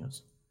los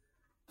niños.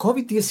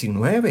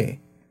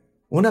 COVID-19,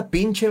 una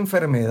pinche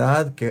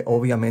enfermedad que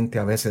obviamente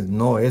a veces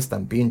no es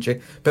tan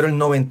pinche, pero el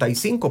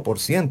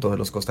 95% de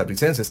los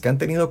costarricenses que han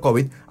tenido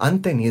COVID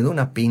han tenido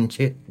una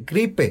pinche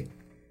gripe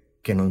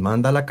que nos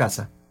manda a la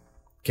casa,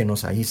 que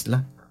nos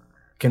aísla,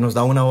 que nos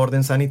da una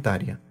orden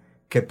sanitaria,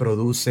 que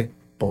produce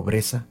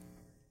pobreza,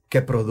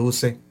 que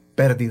produce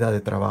pérdida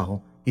de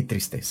trabajo y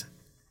tristeza.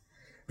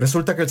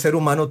 Resulta que el ser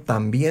humano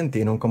también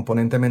tiene un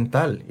componente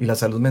mental y la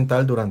salud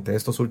mental durante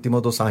estos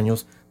últimos 2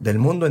 años del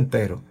mundo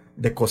entero,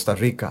 de Costa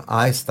Rica,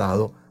 ha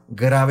estado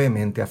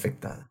gravemente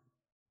afectada.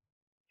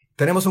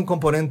 Tenemos un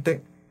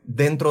componente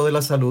dentro de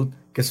la salud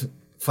que es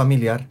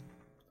familiar,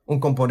 un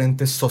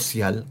componente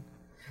social.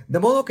 De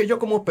modo que yo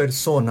como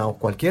persona o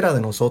cualquiera de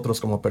nosotros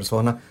como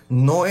persona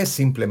no es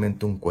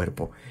simplemente un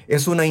cuerpo,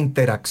 es una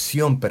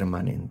interacción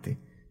permanente.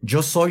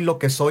 Yo soy lo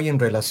que soy en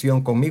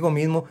relación conmigo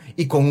mismo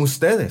y con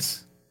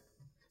ustedes.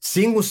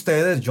 Sin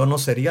ustedes yo no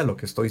sería lo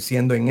que estoy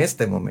siendo en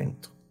este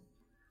momento.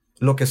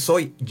 Lo que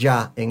soy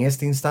ya en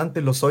este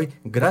instante lo soy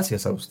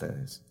gracias a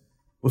ustedes.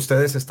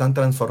 Ustedes están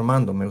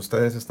transformándome,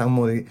 ustedes están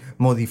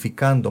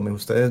modificándome,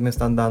 ustedes me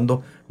están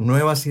dando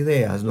nuevas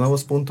ideas,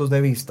 nuevos puntos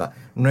de vista,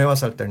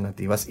 nuevas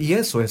alternativas. Y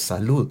eso es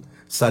salud.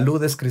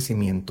 Salud es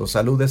crecimiento,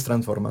 salud es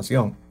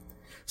transformación.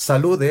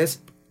 Salud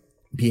es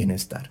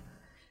bienestar.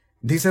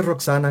 Dice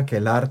Roxana que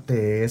el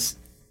arte es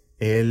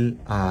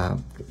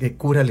que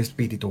cura el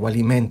espíritu o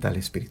alimenta el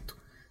espíritu.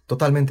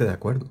 Totalmente de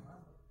acuerdo.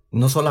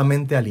 No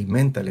solamente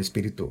alimenta el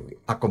espíritu,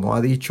 como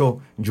ha dicho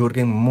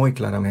Jürgen muy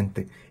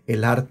claramente,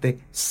 el arte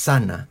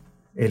sana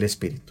el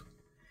espíritu.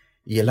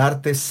 Y el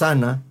arte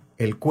sana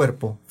el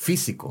cuerpo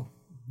físico.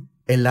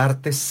 El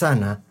arte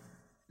sana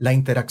la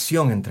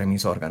interacción entre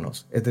mis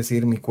órganos, es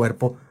decir, mi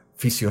cuerpo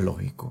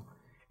fisiológico.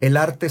 El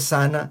arte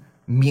sana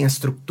mi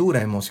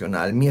estructura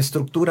emocional, mi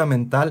estructura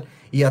mental,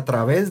 y a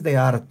través de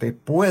arte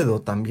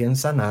puedo también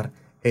sanar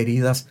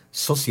heridas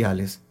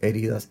sociales,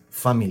 heridas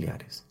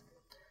familiares.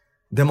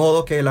 De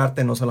modo que el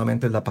arte no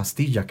solamente es la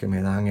pastilla que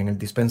me dan en el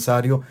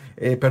dispensario,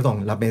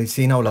 la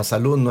medicina o la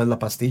salud no es la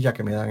pastilla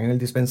que me dan en el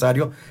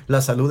dispensario,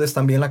 la salud es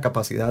también la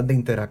capacidad de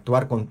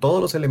interactuar con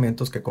todos los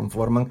elementos que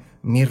conforman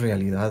mi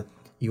realidad,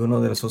 y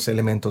uno de esos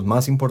elementos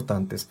más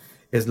importantes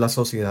es la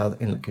sociedad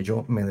en la que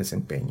yo me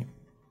desempeño.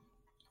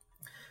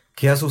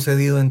 ¿Qué ha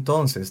sucedido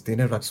entonces?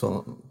 Tiene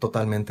razón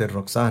totalmente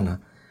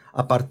Roxana.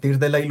 A partir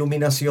de la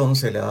iluminación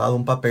se le ha dado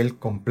un papel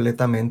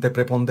completamente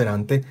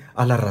preponderante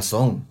a la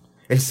razón.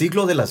 El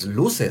siglo de las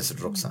luces,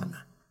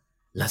 Roxana.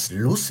 Las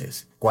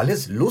luces.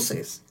 ¿Cuáles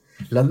luces?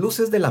 Las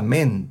luces de la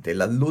mente,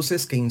 las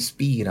luces que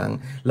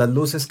inspiran, las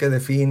luces que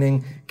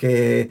definen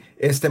que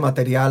este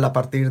material a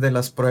partir de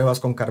las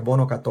pruebas con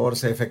carbono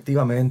 14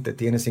 efectivamente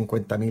tiene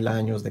 50,000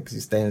 años de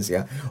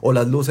existencia, o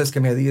las luces que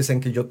me dicen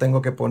que yo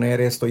tengo que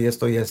poner esto y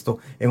esto y esto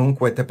en un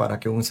cohete para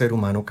que un ser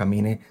humano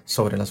camine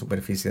sobre la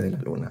superficie de la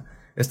luna.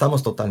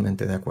 Estamos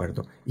totalmente de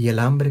acuerdo. ¿Y el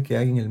hambre que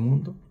hay en el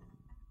mundo?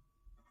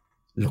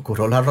 ¿Lo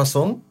curó la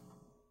razón?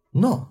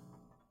 No,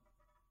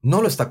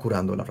 no lo está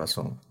curando la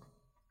razón.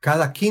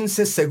 Cada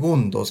 15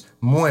 segundos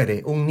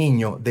muere un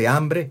niño de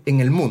hambre en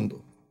el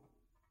mundo.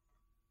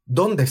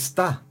 ¿Dónde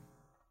está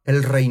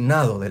el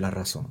reinado de la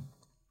razón?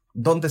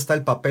 ¿Dónde está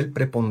el papel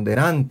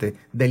preponderante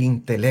del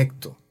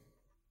intelecto?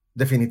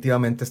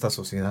 Definitivamente esta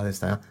sociedad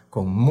está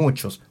con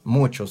muchos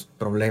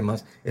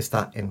problemas,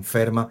 está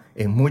enferma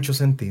en muchos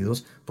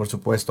sentidos. Por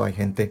supuesto, hay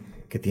gente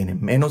que tiene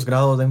menos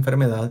grado de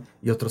enfermedad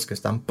y otros que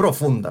están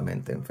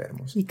profundamente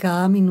enfermos. Y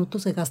cada minuto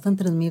se gastan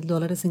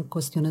 $3,000 en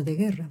cuestiones de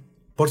guerra.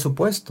 Por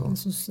supuesto.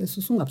 Eso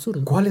es un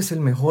absurdo. ¿Cuál es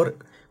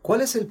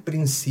el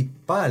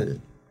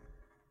principal,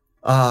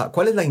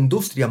 cuál es la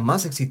industria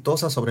más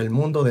exitosa sobre el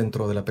mundo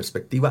dentro de la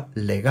perspectiva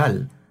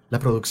legal? La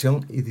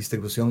producción y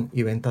distribución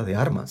y venta de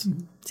armas.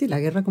 Sí, la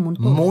guerra como un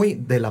todo. Muy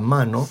de la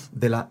mano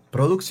de la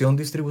producción,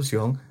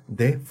 distribución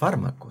de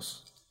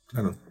fármacos.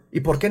 Claro.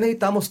 ¿Y por qué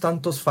necesitamos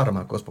tantos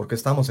fármacos? Porque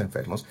estamos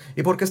enfermos.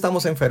 ¿Y por qué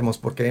estamos enfermos?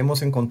 Porque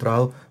hemos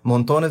encontrado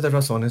montones de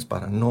razones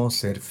para no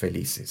ser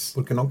felices.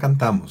 Porque no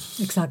cantamos.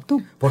 Exacto.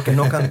 Porque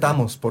no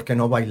cantamos, porque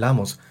no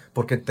bailamos,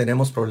 porque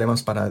tenemos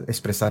problemas para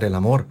expresar el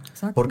amor,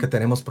 Exacto. porque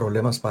tenemos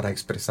problemas para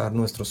expresar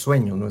nuestros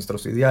sueños,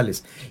 nuestros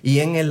ideales. Y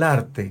en el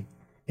arte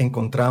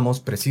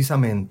encontramos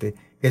precisamente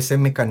ese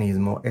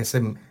mecanismo,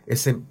 ese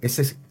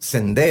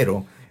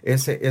sendero,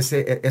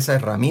 esa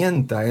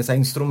herramienta, ese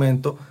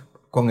instrumento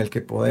con el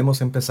que podemos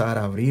empezar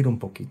a abrir un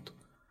poquito,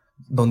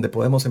 donde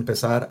podemos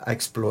empezar a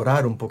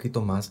explorar un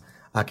poquito más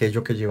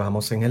aquello que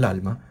llevamos en el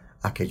alma,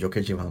 aquello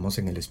que llevamos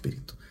en el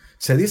espíritu.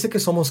 Se dice que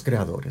somos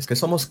creadores, que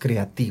somos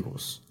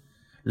creativos.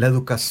 La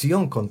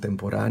educación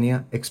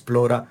contemporánea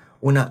explora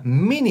una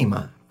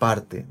mínima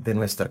parte de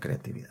nuestra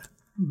creatividad.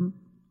 Uh-huh.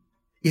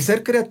 Y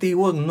ser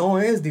creativo no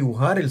es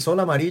dibujar el sol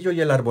amarillo y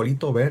el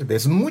arbolito verde,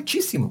 es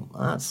muchísimo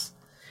más.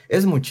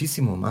 Es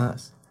muchísimo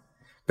más.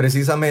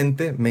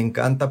 Precisamente me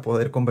encanta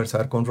poder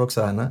conversar con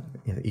Roxana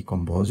y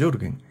con vos,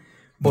 Jürgen.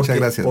 Muchas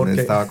gracias, me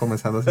estaba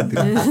comenzando a sentir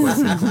un poco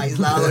así,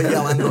 aislado y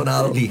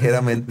abandonado.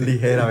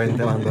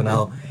 Ligeramente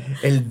abandonado.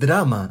 El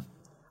drama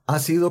ha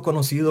sido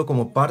conocido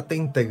como parte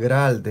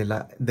integral de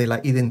la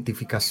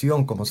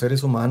identificación como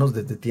seres humanos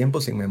desde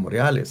tiempos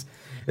inmemoriales.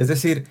 Es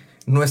decir,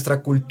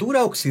 nuestra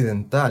cultura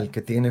occidental,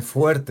 que tiene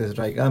fuertes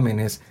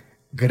raigámenes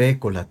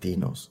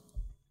greco-latinos,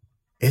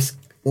 es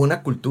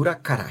una cultura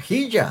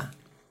carajilla.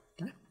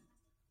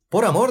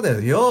 Por amor de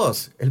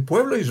Dios, el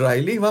pueblo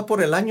israelí va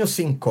por el año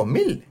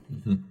 5000.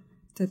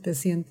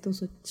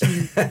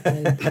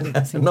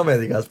 780. No me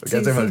digas, porque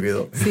ya se me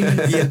olvidó. Sí.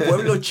 Y el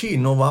pueblo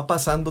chino va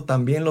pasando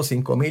también los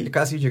 5000,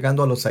 casi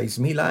llegando a los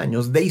 6000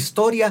 años de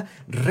historia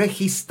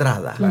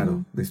registrada.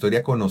 Claro, de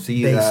historia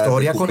conocida, de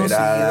historia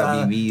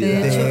conocida, vivida.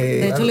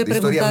 De hecho, le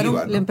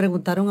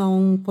preguntaron a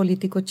un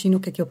político chino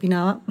que qué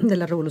opinaba de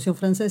la Revolución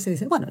Francesa y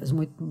dice, bueno, es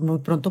muy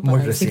pronto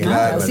para decir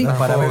nada. Sí,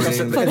 para ver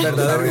el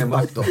verdadero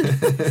impacto.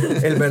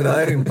 El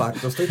verdadero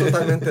impacto. Estoy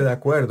totalmente de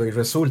acuerdo. Y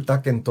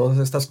resulta que en todas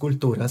estas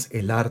culturas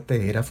el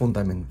arte era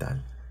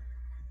fundamental.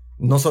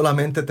 No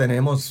solamente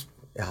tenemos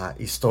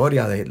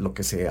historia de lo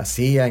que se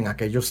hacía en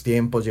aquellos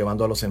tiempos,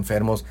 llevando a los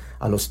enfermos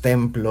a los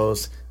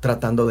templos,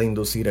 tratando de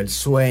inducir el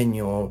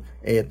sueño,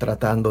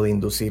 tratando de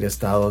inducir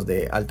estados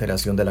de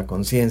alteración de la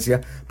conciencia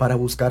para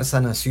buscar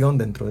sanación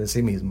dentro de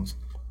sí mismos,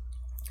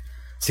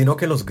 sino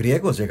que los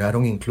griegos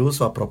llegaron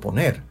incluso a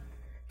proponer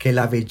que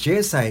la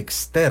belleza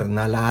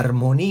externa, la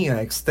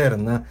armonía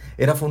externa,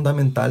 era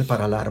fundamental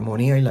para la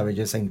armonía y la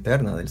belleza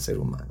interna del ser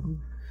humano.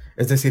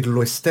 Es decir,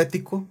 lo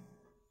estético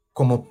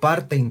como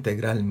parte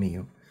integral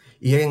mío.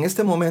 Y en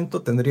este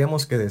momento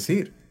tendríamos que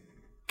decir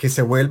que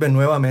se vuelve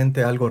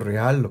nuevamente algo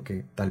real, lo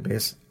que tal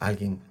vez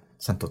alguien,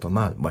 Santo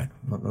Tomás, bueno,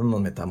 no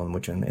nos metamos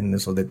mucho en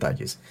esos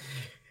detalles.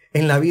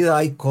 En la vida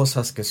hay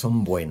cosas que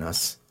son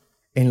buenas,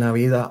 en la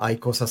vida hay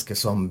cosas que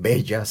son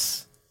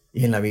bellas,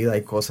 y en la vida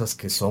hay cosas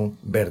que son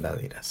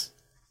verdaderas.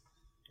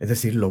 Es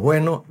decir, lo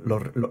bueno,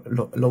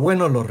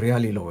 lo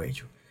real y lo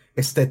bello.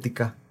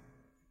 Estética,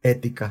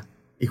 ética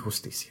y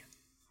justicia.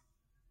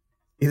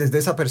 Y desde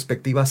esa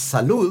perspectiva,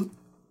 salud,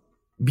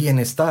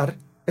 bienestar,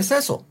 es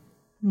eso.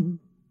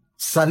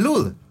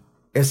 Salud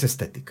es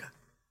estética.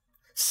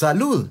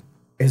 Salud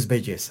es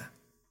belleza,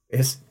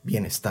 es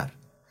bienestar.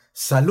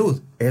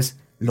 Salud es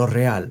lo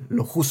real,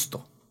 lo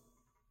justo.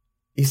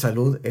 Y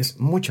salud es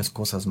muchas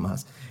cosas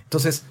más.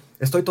 Entonces,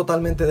 estoy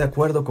totalmente de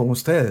acuerdo con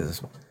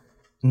ustedes.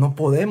 No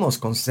podemos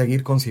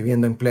seguir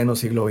concibiendo en pleno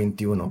siglo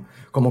XXI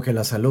como que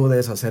la salud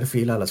es hacer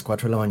fila a las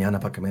 4 de la mañana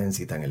para que me den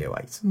cita en el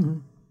EVAIS.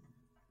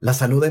 La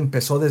salud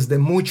empezó desde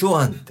mucho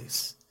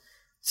antes.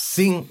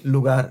 Sin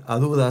lugar a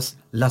dudas,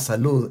 la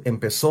salud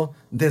empezó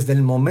desde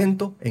el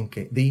momento en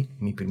que di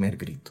mi primer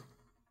grito.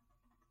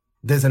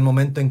 Desde el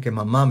momento en que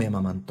mamá me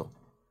amamantó.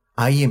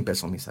 Ahí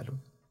empezó mi salud.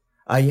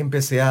 Ahí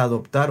empecé a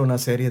adoptar una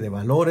serie de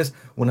valores,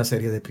 una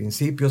serie de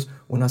principios,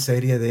 una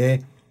serie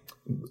de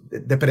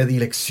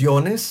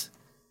predilecciones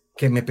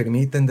que me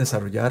permiten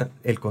desarrollar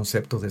el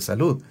concepto de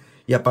salud.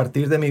 Y a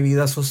partir de mi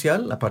vida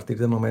social, a partir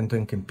del momento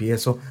en que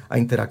empiezo a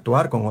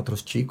interactuar con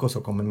otros chicos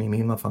o con mi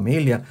misma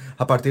familia,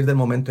 a partir del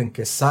momento en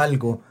que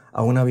salgo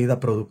a una vida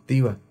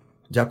productiva,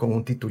 ya con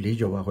un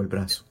titulillo bajo el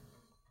brazo,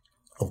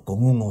 o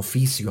con un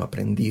oficio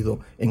aprendido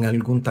en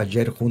algún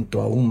taller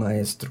junto a un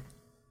maestro,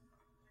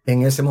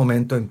 en ese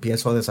momento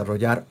empiezo a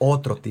desarrollar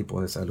otro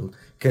tipo de salud,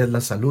 que es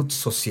la salud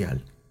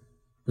social,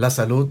 la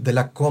salud de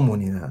la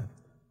comunidad.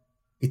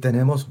 Y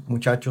tenemos,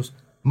 muchachos,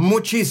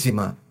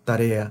 muchísima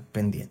tarea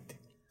pendiente.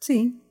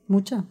 Sí,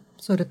 mucha.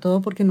 Sobre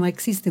todo porque no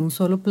existe un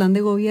solo plan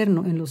de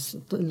gobierno en los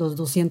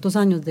 200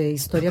 años de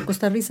historia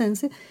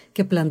costarricense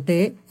que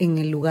plantee en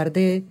el lugar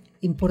de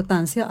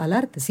importancia al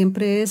arte.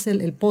 Siempre es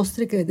el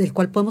postre del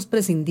cual podemos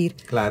prescindir.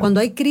 Claro. Cuando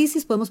hay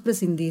crisis podemos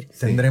prescindir.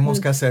 Tendremos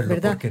que hacerlo,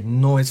 ¿verdad? Porque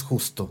no es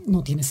justo.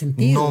 No tiene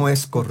sentido. No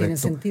es correcto. No tiene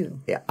sentido.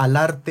 Al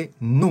arte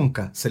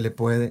nunca se le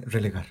puede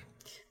relegar.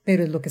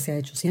 Pero es lo que se ha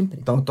hecho siempre.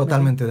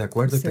 Totalmente de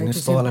acuerdo y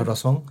tenés toda la siempre.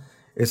 razón.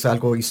 Es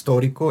algo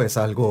histórico, es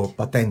algo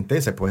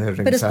patente, se puede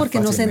revisar. Pero es porque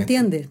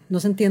fácilmente. no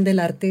se entiende el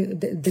arte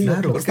de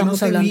Claro, lo que porque no estamos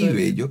se hablando.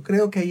 vive. Yo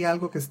creo que hay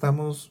algo que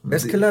estamos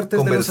Es que el arte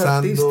es de los conversando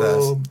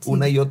artistas.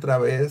 una y otra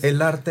vez.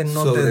 El arte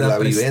no sobre te da la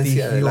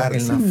vivencia del prestigio arte.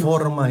 en la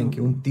forma en que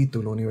un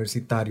título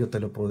universitario te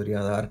lo podría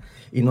dar,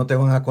 y no te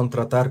van a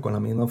contratar con la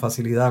misma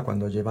facilidad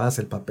cuando llevas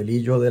el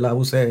papelillo de la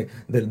UC,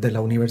 de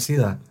la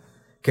universidad,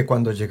 que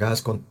cuando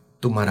llegas con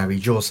tu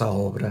maravillosa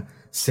obra,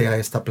 sea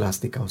esta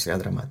plástica o sea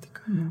dramática.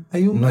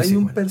 Hay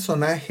un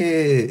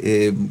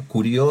personaje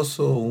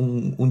curioso,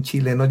 un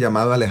chileno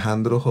llamado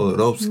Alejandro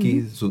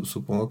Jodorowsky,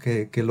 supongo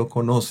que lo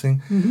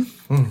conocen,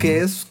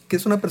 que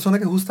es una persona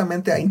que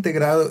justamente ha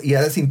integrado y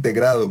ha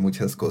desintegrado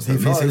muchas cosas.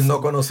 Difícil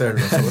no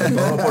conocerlo, sobre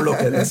todo por lo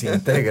que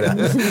desintegra.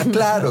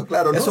 Claro.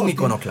 Es un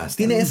iconoclasta.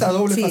 Tiene esa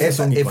doble faceta. Es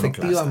un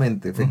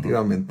iconoclasta.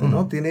 Efectivamente,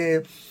 ¿no?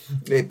 Tiene,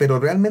 pero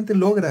realmente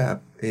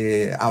logra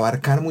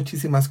abarcar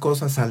muchísimas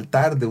cosas,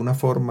 saltar de una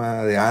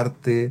forma de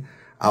arte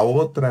a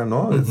otra,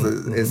 ¿no?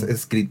 Es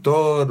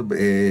escritor,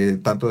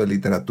 tanto de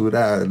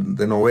literatura,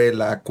 de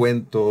novela,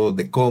 cuento,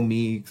 de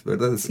cómics,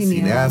 ¿verdad? Es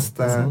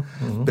cineasta,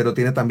 pero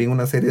tiene también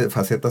una serie de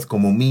facetas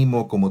como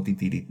mimo, como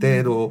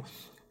titiritero,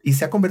 y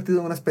se ha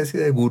convertido en una especie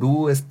de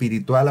gurú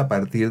espiritual a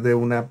partir de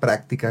una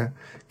práctica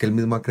que él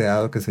mismo ha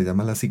creado que se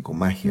llama la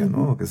psicomagia,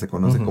 ¿no? Que se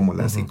conoce como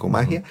la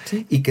psicomagia,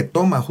 y que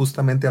toma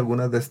justamente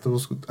algunos de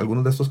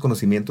estos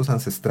conocimientos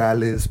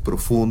ancestrales,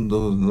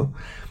 profundos, ¿no?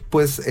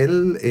 Pues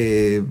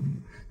él...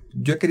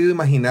 yo he querido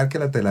imaginar que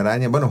la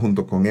telaraña, bueno,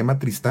 junto con Emma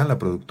Tristán, la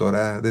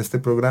productora de este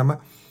programa,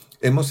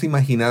 hemos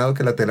imaginado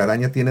que la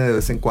telaraña tiene de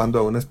vez en cuando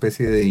a una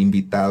especie de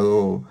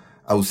invitado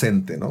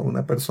ausente, ¿no?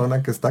 Una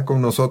persona que está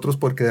con nosotros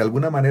porque de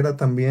alguna manera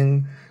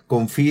también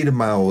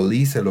confirma o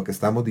dice lo que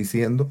estamos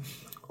diciendo.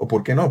 O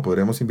por qué no,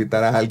 podríamos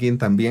invitar a alguien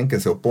también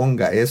que se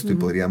oponga a esto y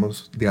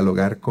podríamos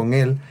dialogar con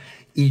él.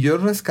 Y yo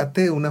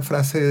rescaté una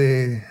frase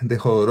de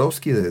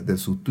Jodorowsky, de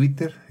su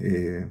Twitter.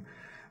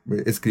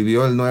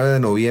 Escribió el 9 de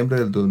noviembre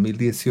del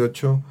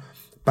 2018,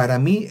 para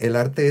mí el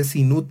arte es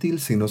inútil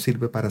si no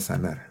sirve para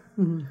sanar.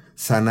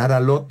 Sanar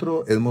al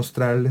otro es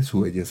mostrarle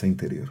su belleza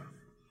interior.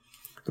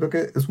 Creo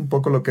que es un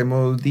poco lo que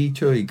hemos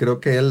dicho y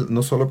creo que él,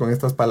 no solo con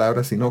estas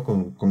palabras, sino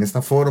con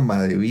esta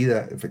forma de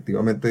vida,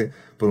 efectivamente,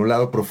 por un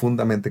lado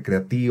profundamente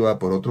creativa,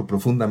 por otro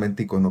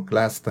profundamente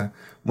iconoclasta,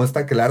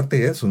 muestra que el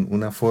arte es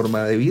una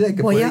forma de vida y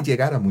que puede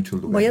llegar a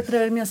muchos lugares. Voy a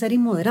atreverme a ser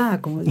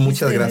inmoderada, como dijiste.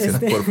 Muchas gracias,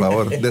 por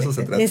favor, de eso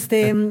se trata.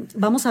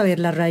 Vamos a ver,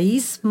 la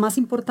raíz más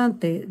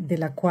importante de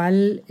la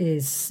cual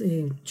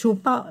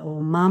chupa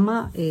o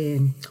mama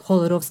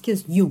Jodorowsky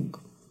es Jung,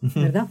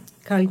 ¿verdad?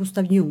 Carl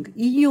Gustav Jung.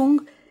 Y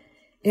Jung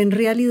en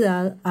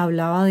realidad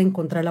hablaba de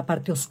encontrar la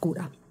parte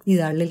oscura y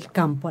darle el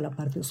campo a la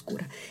parte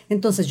oscura.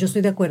 Entonces yo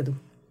estoy de acuerdo,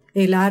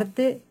 el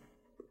arte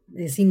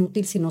es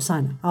inútil si no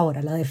sana.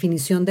 Ahora, la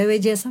definición de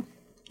belleza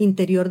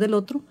interior del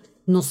otro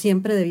no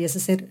siempre debiese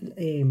ser,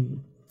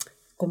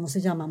 ¿cómo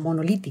se llama?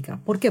 Monolítica.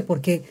 ¿Por qué?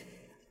 Porque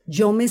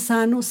yo me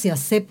sano si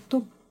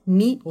acepto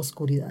mi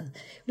oscuridad.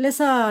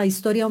 Esa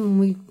historia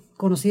muy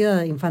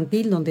conocida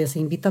infantil donde se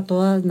invita a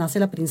todas, nace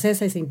la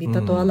princesa y se invita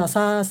a todas las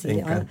hadas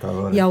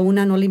y a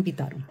una no le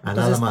invitaron.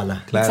 Entonces, a nada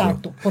mala. Claro.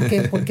 Exacto,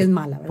 porque es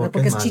mala, ¿verdad?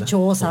 Porque es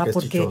chichosa,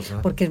 porque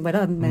es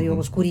 ¿verdad? Medio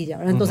oscurilla,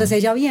 ¿verdad? Entonces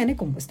ella viene,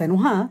 como está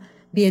enojada,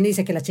 viene y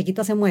dice que la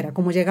chiquita se muera.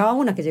 Como llegaba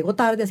una que llegó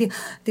tarde, así,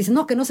 dice,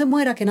 no, que no se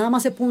muera, que nada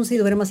más se punce y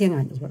duerma 100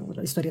 años. Bueno,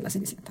 la historia de la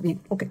Cenicienta. Bien,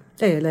 ok.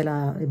 De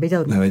la Bella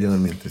Durmiente. La Bella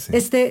Durmiente, sí.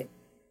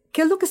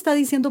 ¿Qué es lo que está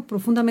diciendo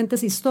profundamente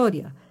esa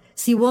historia?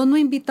 Si vos no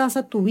invitas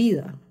a tu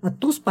vida, a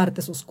tus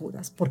partes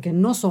oscuras, porque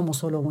no somos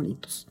solo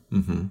bonitos,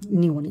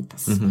 ni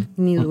bonitas,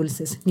 ni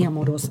dulces, ni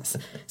amorosas. O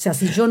sea,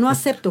 si yo no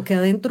acepto que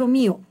adentro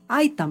mío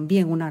hay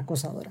también una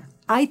acosadora,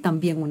 hay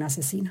también una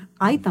asesina,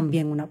 hay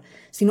también una...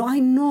 Si no,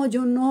 ay, no,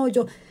 yo...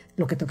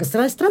 Lo que tengo que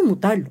hacer es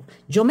transmutarlo.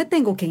 Yo me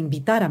tengo que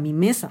invitar a mi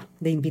mesa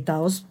de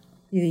invitados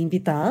y de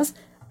invitadas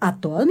a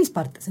todas mis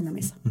partes en la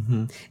mesa.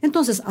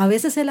 Entonces, a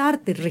veces el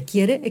arte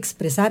requiere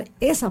expresar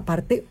esa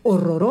parte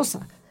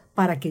horrorosa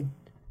para que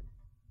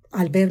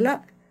al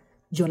verla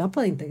yo la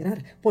pueda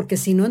integrar, porque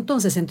si no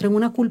entonces entro en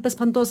una culpa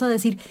espantosa de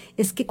decir,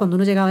 es que cuando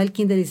uno llegaba del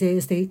kinder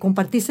dice,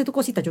 compartiste tu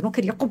cosita, yo no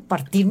quería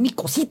compartir mi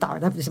cosita,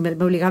 ¿verdad? Pues me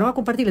obligaron a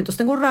compartir, entonces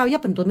tengo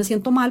rabia, pero entonces me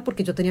siento mal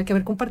porque yo tenía que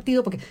haber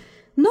compartido, porque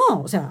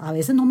no, o sea, a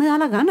veces no me da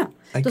la gana.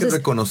 Hay que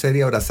reconocer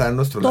y abrazar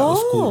nuestro lado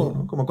oscuro,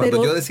 ¿no? Como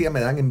cuando yo decía, me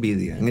dan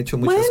envidia, han hecho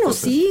muchas cosas. Bueno,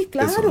 sí,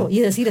 claro, eso, ¿no? Y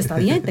decir, está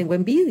bien, tengo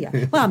envidia.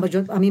 Bueno,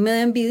 a mí me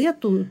da envidia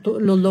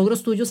los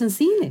logros tuyos en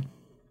cine.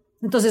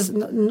 Entonces,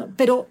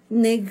 pero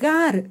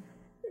negar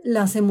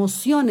las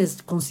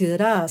emociones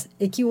consideradas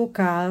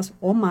equivocadas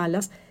o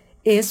malas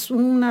es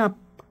una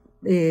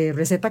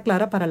receta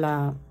clara para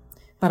la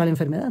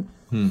enfermedad.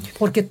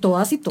 Porque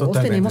todas y todos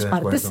Totalmente tenemos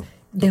partes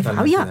de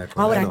rabia.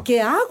 Ahora,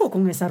 ¿qué hago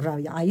con esa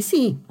rabia? Ahí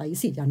sí,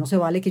 ya no se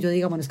vale que yo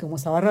diga, bueno, es que como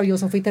estaba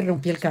rabiosa fui y te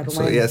rompí el carro.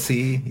 Soy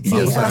así. Sí,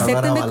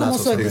 acépteme como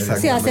soy.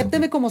 Sí,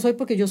 acépteme como soy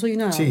porque yo soy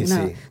una...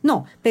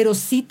 No, pero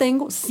sí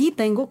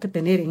tengo que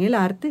tener en el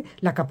arte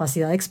la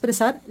capacidad de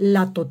expresar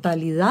la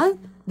totalidad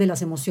de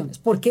las emociones,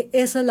 porque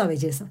esa es la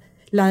belleza.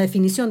 La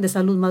definición de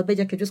salud más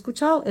bella que yo he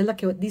escuchado es la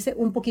que dice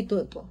un poquito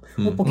de todo.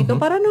 Un poquito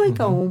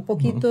paranoica o un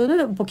poquito.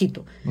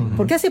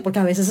 ¿Por qué así? Porque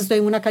a veces estoy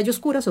en una calle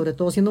oscura, sobre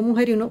todo siendo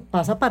mujer, y uno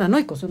pasa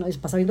paranoico, uno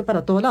pasa viendo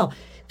para todo lado.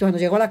 Entonces, cuando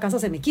llego a la casa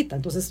se me quita.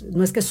 Entonces,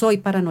 no es que soy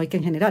paranoica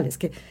en general, es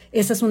que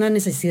esa es una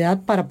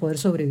necesidad para poder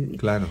sobrevivir.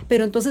 Claro.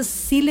 Pero entonces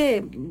sí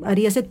le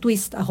haría ese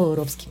twist a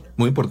Jodorowsky.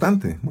 Muy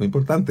importante, muy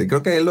importante.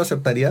 Creo que él lo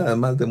aceptaría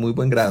además de muy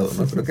buen grado,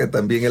 ¿no? Creo que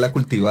también él ha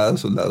cultivado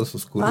sus lados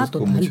oscuros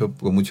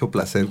con mucho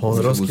placer.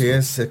 Jodorowsky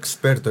es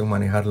experto en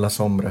manejar la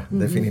sombra,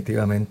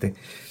 definitivamente.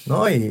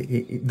 ¿No?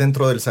 Y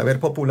dentro del saber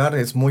popular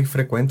es muy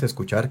frecuente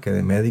escuchar que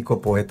de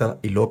médico, poeta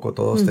y loco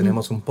todos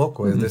tenemos un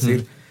poco. Es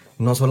decir,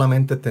 no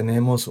solamente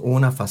tenemos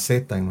una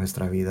faceta en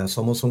nuestra vida,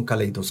 somos un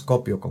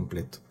caleidoscopio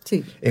completo.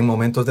 Sí. En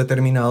momentos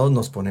determinados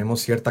nos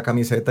ponemos cierta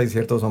camiseta y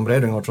cierto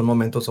sombrero, en otros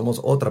momentos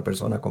somos otra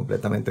persona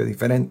completamente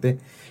diferente,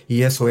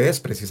 y eso es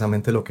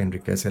precisamente lo que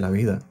enriquece la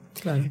vida.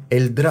 Claro.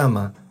 El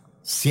drama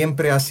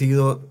siempre ha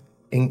sido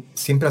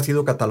siempre ha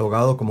sido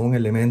catalogado como un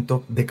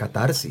elemento de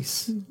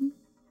catarsis.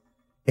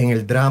 En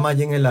el drama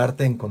y en el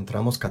arte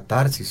encontramos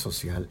catarsis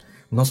social.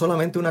 No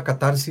solamente una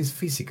catarsis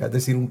física, es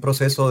decir, un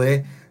proceso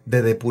de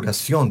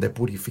depuración, de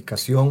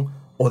purificación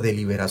o de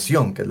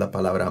liberación, que es la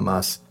palabra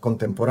más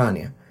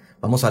contemporánea.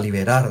 Vamos a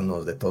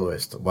liberarnos de todo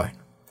esto. Bueno,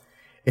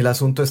 el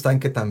asunto está en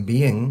que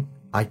también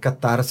hay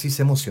catarsis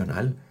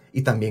emocional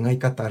y también hay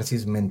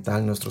catarsis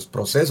mental. Nuestros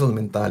procesos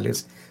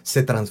mentales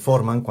se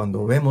transforman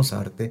cuando vemos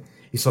arte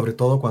y sobre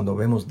todo cuando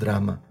vemos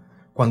drama.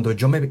 Cuando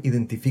yo me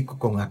identifico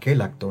con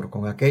aquel actor,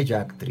 con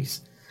aquella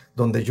actriz,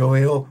 donde yo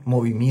veo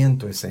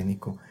movimiento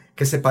escénico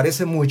que se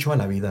parece mucho a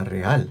la vida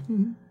real.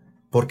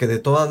 Porque de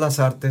todas las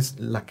artes,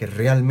 la que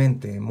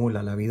realmente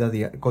emula la vida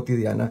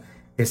cotidiana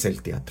es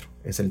el teatro,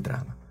 es el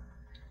drama.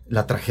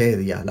 La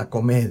tragedia, la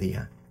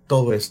comedia,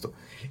 todo esto.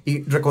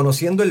 Y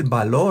reconociendo el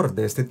valor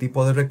de este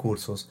tipo de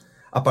recursos,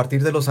 a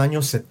partir de los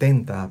años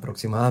 70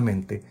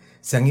 aproximadamente,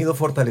 se han ido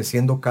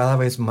fortaleciendo cada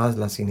vez más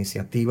las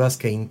iniciativas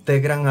que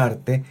integran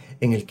arte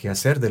en el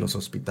quehacer de los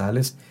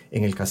hospitales,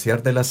 en el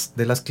quehacer de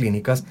las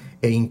clínicas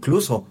e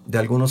incluso de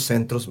algunos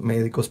centros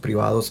médicos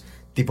privados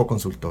tipo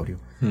consultorio.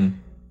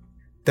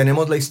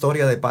 Tenemos la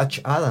historia de Patch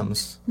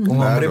Adams,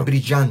 un hombre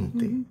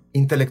brillante,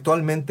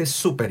 intelectualmente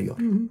superior.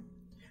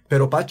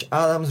 Pero Patch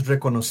Adams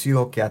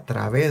reconoció que a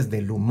través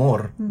del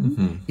humor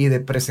y de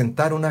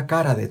presentar una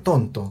cara de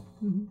tonto,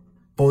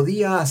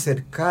 podía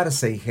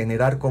acercarse y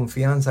generar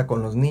confianza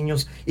con los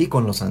niños y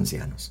con los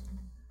ancianos.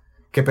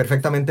 Que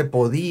perfectamente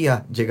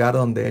podía llegar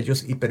donde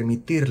ellos y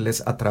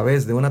permitirles a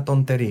través de una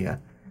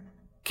tontería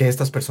que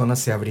estas personas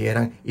se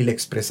abrieran y le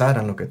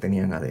expresaran lo que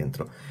tenían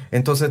adentro.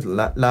 Entonces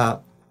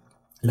la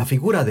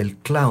figura del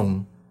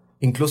clown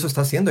incluso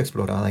está siendo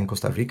explorada en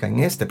Costa Rica en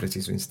este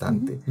preciso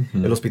instante.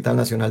 El Hospital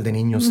Nacional de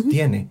Niños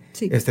tiene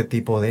este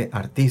tipo de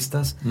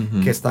artistas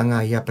que están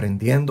ahí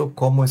aprendiendo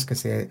cómo es que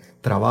se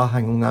trabaja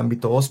en un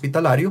ámbito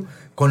hospitalario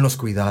con los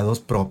cuidados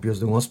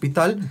propios de un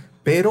hospital,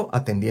 pero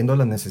atendiendo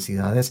las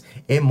necesidades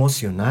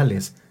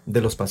emocionales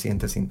de los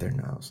pacientes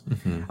internados.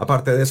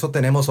 Aparte de eso,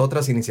 tenemos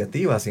otras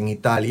iniciativas. En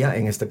Italia,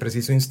 en este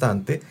preciso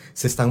instante,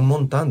 se están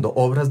montando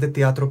obras de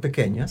teatro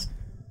pequeñas,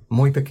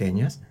 muy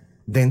pequeñas,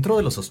 dentro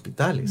de los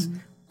hospitales,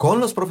 con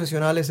los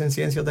profesionales en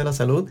ciencias de la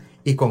salud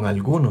y con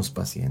algunos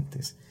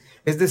pacientes.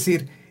 Es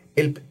decir,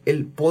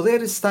 el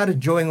poder estar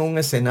yo en un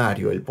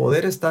escenario, el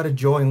poder estar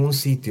yo en un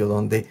sitio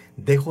donde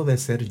dejo de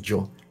ser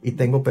yo y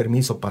tengo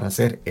permiso para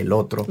ser el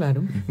otro,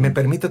 me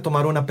permite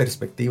tomar una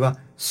perspectiva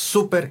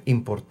súper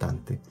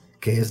importante,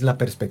 que es la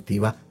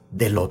perspectiva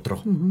del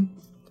otro.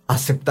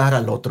 Aceptar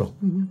al otro,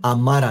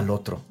 amar al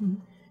otro.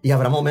 Y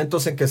habrá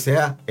momentos en que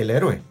sea el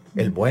héroe,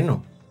 el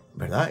bueno,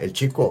 ¿verdad? El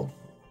chico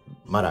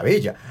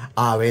maravilla.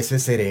 A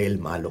veces seré el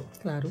malo.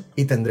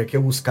 Y tendré que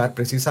buscar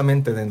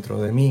precisamente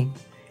dentro de mí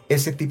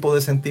ese tipo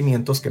de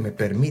sentimientos que me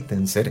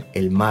permiten ser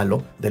el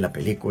malo de la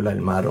película,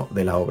 el malo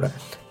de la obra.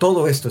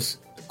 Todo esto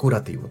es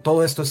curativo,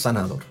 todo esto es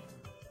sanador.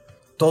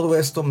 Todo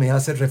esto me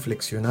hace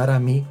reflexionar a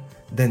mí,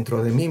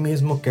 dentro de mí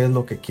mismo, qué es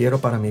lo que quiero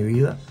para mi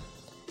vida.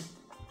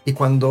 Y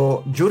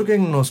cuando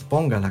Jürgen nos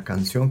ponga la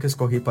canción que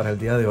escogí para el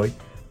día de hoy,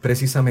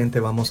 precisamente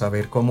vamos a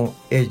ver cómo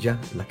ella,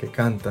 la que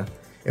canta,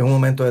 en un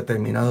momento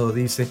determinado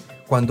dice: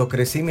 cuando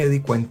crecí me di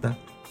cuenta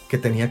que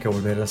tenía que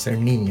volver a ser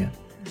niña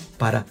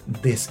para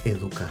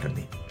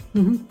deseducarme.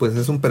 Pues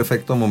es un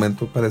perfecto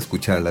momento para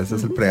escucharla. Ese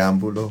es el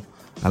preámbulo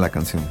a la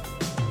canción.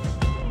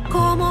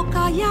 ¿Cómo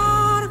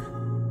callar?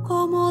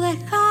 ¿Cómo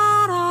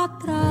dejar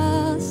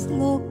atrás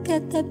lo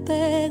que te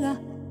pega?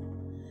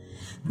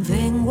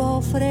 Vengo a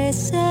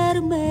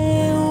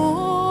ofrecerme hoy.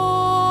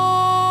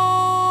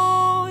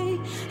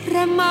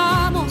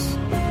 Remamos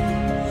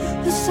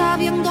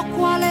sabiendo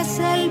cuál es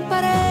el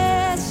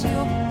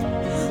precio,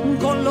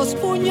 con los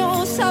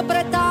puños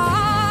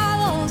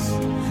apretados,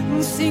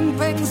 sin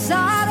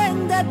pensar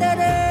en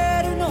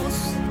detenernos.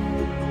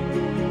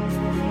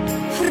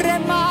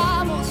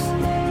 Remamos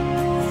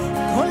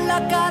con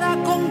la cara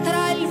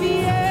contra el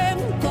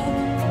viento,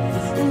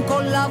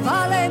 con la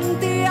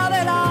valentía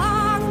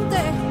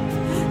delante,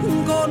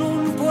 con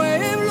un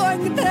pueblo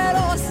entre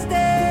los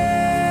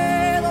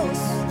dedos.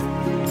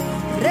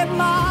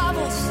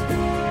 Remamos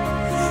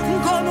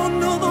con un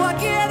nudo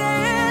aquí en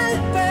el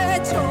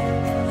pecho,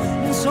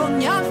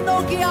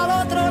 soñando que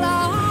al otro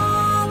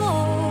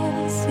lado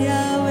se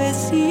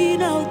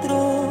avecina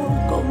otro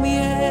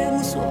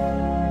comienzo.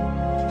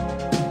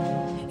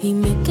 Y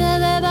me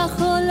quedé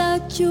bajo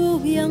la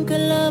lluvia aunque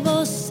la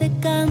voz se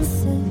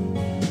canse.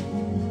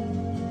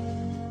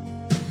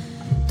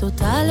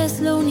 Total es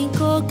lo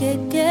único que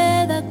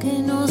queda que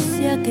no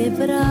se ha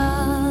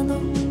quebrado.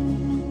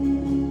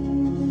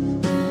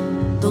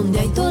 Donde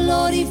hay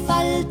dolor y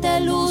falta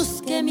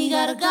luz, que mi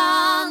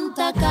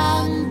garganta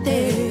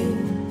cante.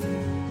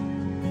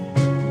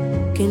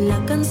 Que en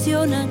la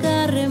canción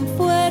agarren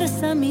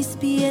fuerza mis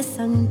pies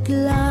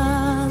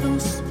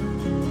anclados.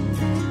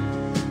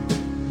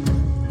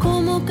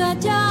 ¿Cómo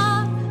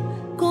callar?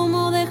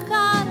 ¿Cómo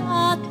dejar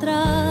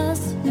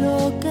atrás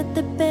lo que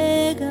te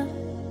pega?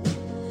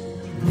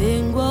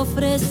 Vengo a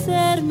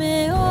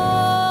ofrecerme hoy.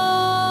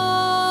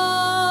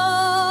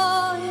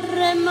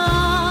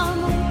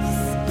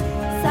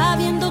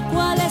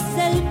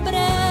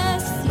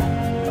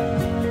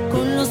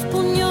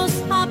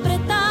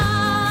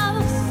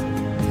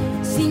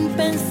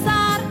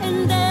 pensar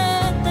en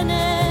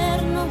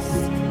detenernos.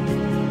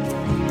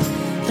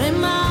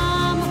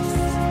 Remamos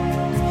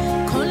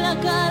con la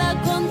cara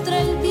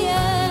contra el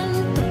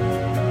viento,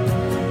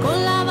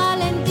 con la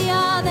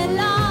valentía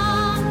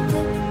delante,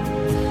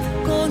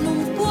 con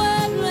un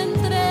pueblo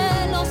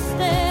entre los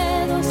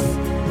dedos.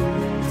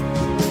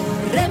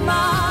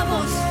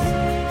 Remamos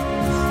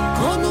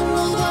con un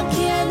nudo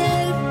aquí en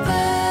el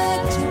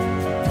pecho,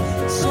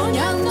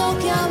 soñando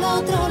que al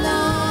otro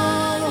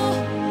lado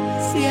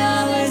se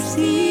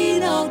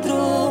avecina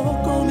otro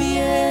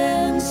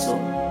comienzo.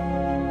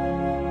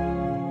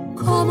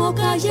 ¿Cómo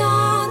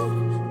callar?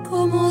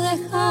 ¿Cómo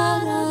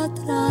dejar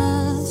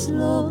atrás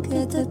lo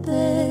que te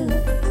pega?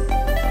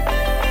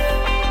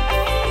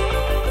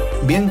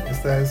 Bien,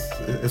 esta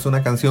es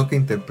una canción que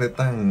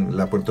interpretan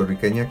la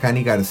puertorriqueña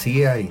Cani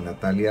García y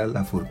Natalia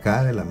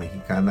Lafourcade, la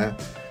mexicana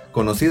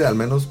conocida, al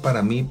menos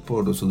para mí,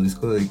 por su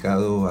disco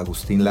dedicado a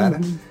Agustín Lara.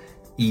 Uh-huh.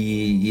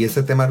 Y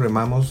este tema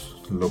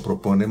Remamos lo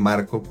propone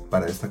Marco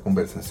para esta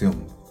conversación.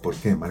 ¿Por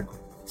qué, Marco?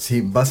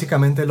 Sí,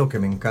 básicamente lo que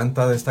me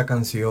encanta de esta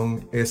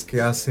canción es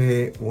que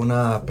hace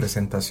una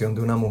presentación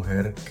de una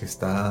mujer que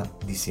está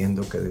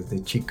diciendo que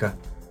desde chica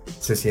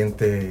se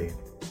siente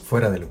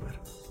fuera de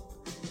lugar.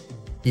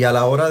 Y a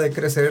la hora de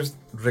crecer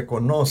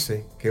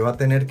reconoce que va a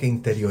tener que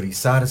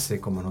interiorizarse,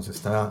 como nos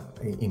está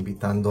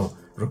invitando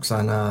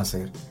Roxana a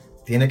hacer.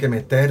 Tiene que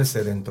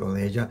meterse dentro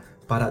de ella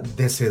para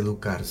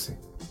deseducarse.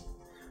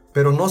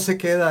 Pero no se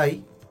queda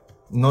ahí,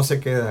 no se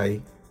queda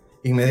ahí.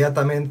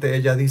 Inmediatamente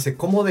ella dice,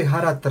 ¿cómo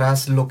dejar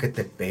atrás lo que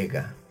te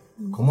pega?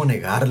 ¿Cómo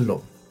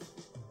negarlo?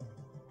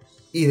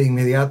 Y de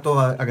inmediato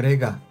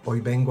agrega,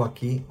 hoy vengo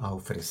aquí a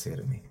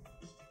ofrecerme.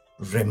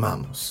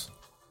 Remamos.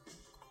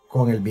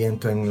 Con el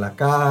viento en la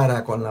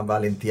cara, con la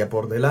valentía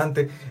por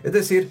delante. Es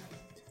decir,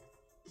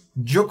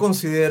 yo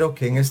considero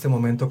que en este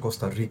momento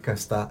Costa Rica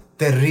está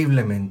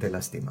terriblemente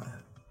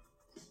lastimada.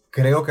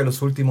 Creo que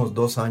los últimos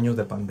 2 años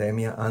de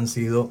pandemia han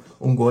sido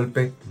un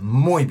golpe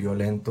muy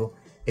violento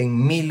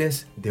en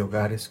miles de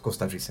hogares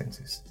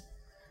costarricenses.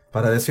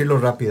 Para decirlo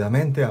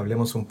rápidamente,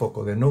 hablemos un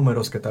poco de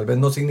números que tal vez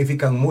no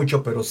significan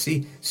mucho, pero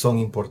sí son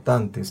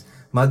importantes.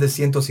 Más de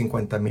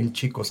 150,000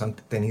 chicos han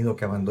tenido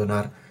que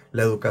abandonar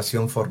la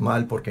educación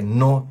formal porque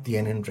no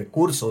tienen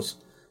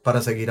recursos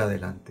para seguir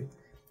adelante.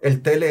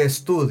 El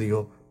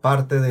teleestudio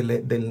parte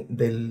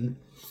del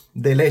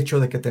hecho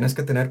de que tenés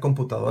que tener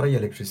computadora y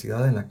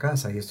electricidad en la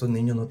casa y estos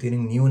niños no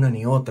tienen ni una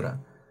ni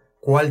otra.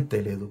 ¿Cuál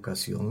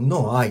teleeducación?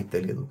 No hay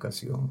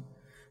teleeducación.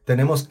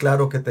 Tenemos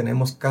claro que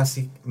tenemos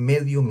casi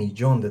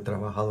 500,000 de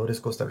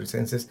trabajadores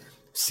costarricenses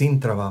sin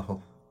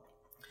trabajo.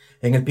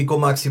 En el pico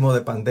máximo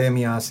de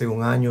pandemia hace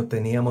un año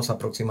teníamos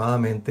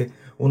aproximadamente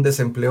un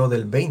desempleo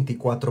del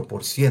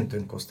 24%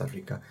 en Costa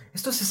Rica.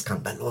 Esto es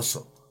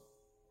escandaloso.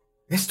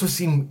 Esto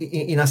es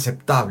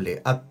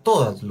inaceptable a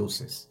todas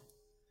luces.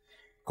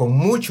 Con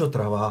mucho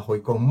trabajo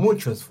y con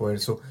mucho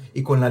esfuerzo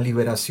y con la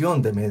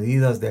liberación de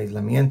medidas de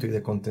aislamiento y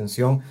de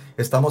contención,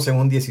 estamos en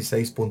un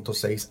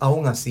 16.6.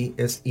 Aún así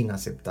es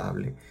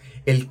inaceptable.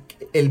 El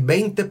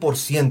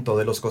 20%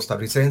 de los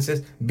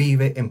costarricenses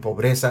vive en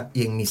pobreza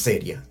y en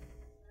miseria.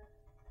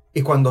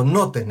 Y cuando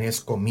no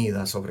tenés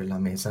comida sobre la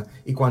mesa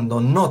y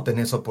cuando no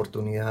tenés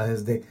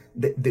oportunidades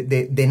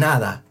de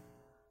nada,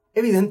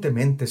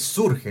 evidentemente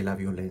surge la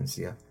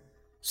violencia,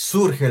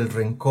 surge el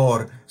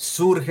rencor,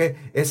 surge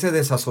ese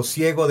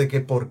desasosiego de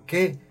que por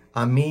qué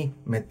a mí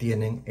me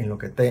tienen en lo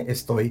que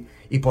estoy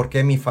y por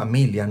qué mi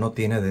familia no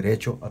tiene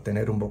derecho a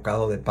tener un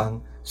bocado de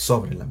pan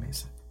sobre la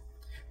mesa.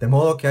 De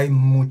modo que hay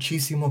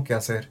muchísimo que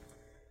hacer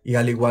y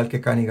al igual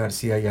que Cani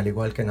García y al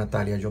igual que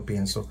Natalia, yo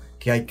pienso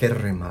que hay que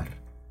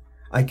remar.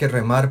 Hay que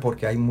remar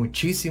porque hay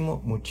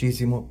muchísimo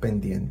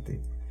pendiente.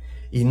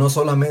 Y no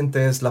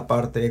solamente es la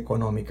parte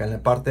económica, en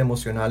la parte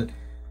emocional,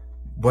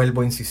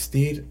 vuelvo a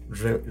insistir,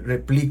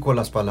 replico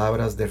las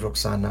palabras de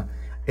Roxana,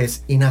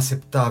 es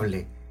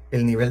inaceptable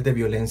el nivel de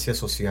violencia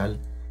social,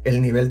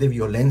 el nivel de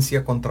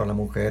violencia contra la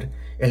mujer,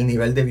 el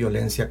nivel de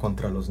violencia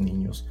contra los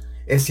niños.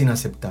 Es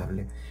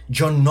inaceptable.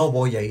 Yo no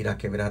voy a ir a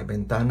quebrar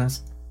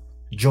ventanas,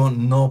 yo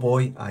no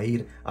voy a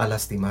ir a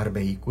lastimar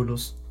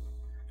vehículos.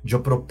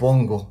 Yo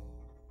propongo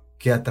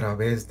que a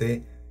través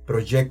de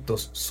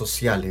proyectos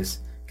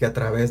sociales, que a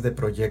través de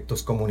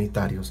proyectos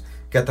comunitarios,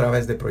 que a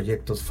través de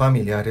proyectos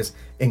familiares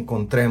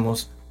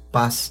encontremos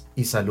paz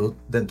y salud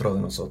dentro de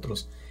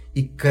nosotros.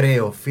 Y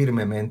creo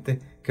firmemente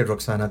que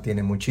Roxana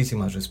tiene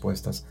muchísimas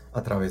respuestas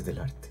a través del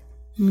arte.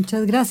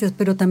 Muchas gracias,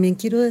 pero también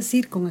quiero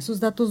decir con esos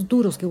datos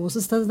duros que vos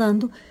estás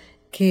dando,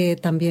 que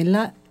también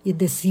la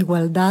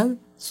desigualdad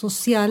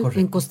social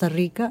en Costa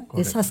Rica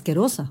es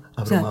asquerosa.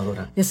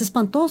 Abrumadora. O sea, es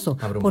espantoso,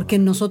 porque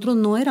nosotros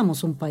no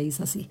éramos un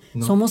país así.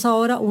 No. Somos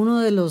ahora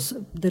uno de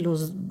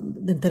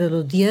entre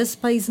los 10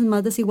 países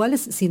más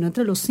desiguales, sino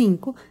entre los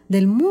 5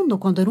 del mundo,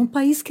 cuando era un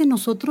país que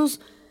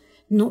nosotros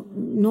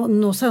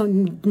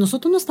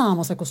nosotros no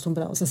estábamos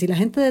acostumbrados. Así la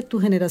gente de tu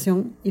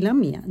generación y la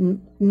mía,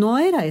 no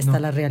era esta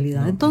la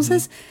realidad.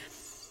 Entonces,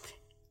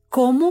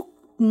 ¿cómo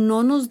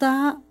no nos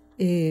da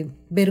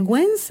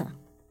vergüenza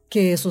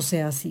que eso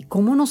sea así?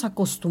 ¿Cómo nos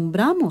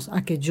acostumbramos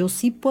a que yo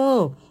sí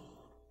puedo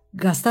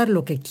gastar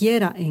lo que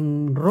quiera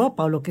en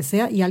ropa o lo que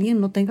sea y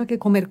alguien no tenga que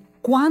comer.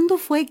 ¿Cuándo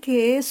fue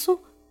que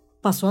eso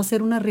pasó a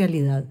ser una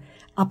realidad?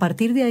 A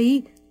partir de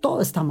ahí,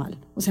 todo está mal.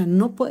 O sea,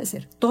 no puede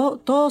ser.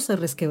 Todo se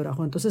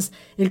resquebrajó. Entonces,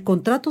 el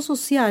contrato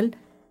social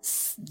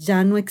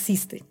ya no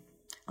existe.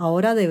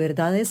 Ahora de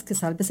verdad es que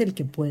sálvese el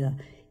que pueda.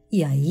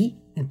 Y ahí,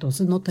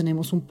 entonces, no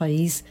tenemos un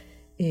país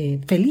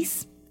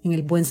feliz, en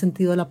el buen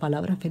sentido de la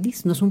palabra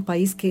feliz. No es un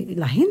país que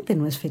la gente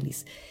no es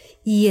feliz.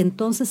 Y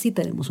entonces sí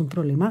tenemos un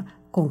problema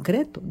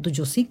concreto.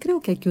 Yo sí creo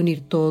que hay que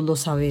unir todos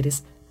los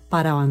saberes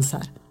para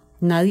avanzar.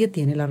 Nadie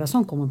tiene la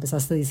razón, como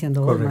empezaste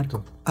diciendo hoy,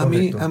 Marco. A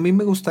mí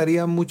me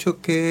gustaría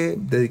mucho que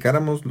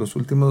dedicáramos los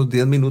últimos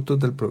 10 minutos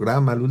del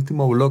programa, al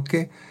último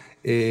bloque,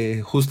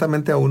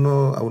 justamente a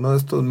uno de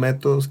estos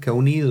métodos que ha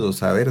unido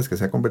saberes, que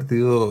se ha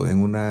convertido en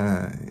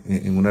una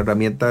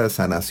herramienta de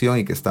sanación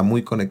y que está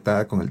muy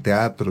conectada con el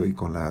teatro y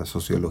con la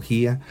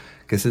sociología,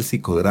 que es el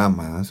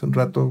psicodrama. Hace un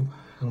rato,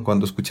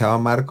 cuando escuchaba a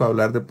Marco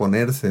hablar de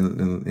ponerse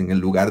en el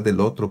lugar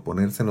del otro,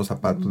 ponerse en los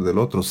zapatos del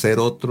otro, ser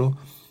otro,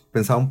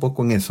 pensaba un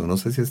poco en eso. No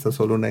sé si esta es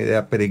solo una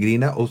idea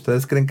peregrina o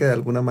ustedes creen que de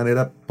alguna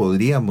manera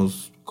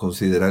podríamos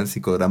considerar el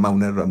psicodrama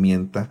una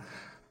herramienta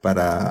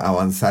para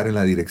avanzar en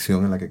la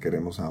dirección en la que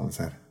queremos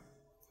avanzar.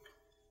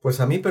 Pues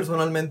a mí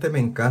personalmente me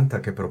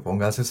encanta que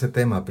propongas ese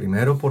tema,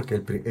 primero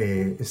porque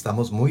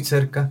estamos muy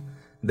cerca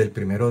del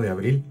 1 de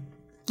abril.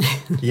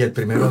 Y el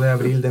 1 de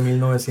abril de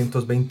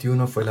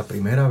 1921 fue la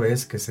primera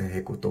vez que se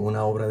ejecutó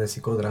una obra de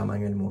psicodrama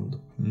en el mundo.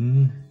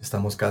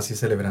 Estamos casi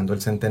celebrando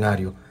el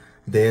centenario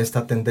de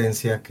esta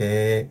tendencia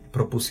que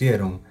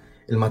propusieron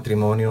el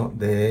matrimonio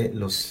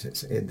del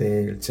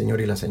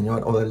señor y la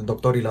señora, o del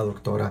doctor y la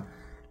doctora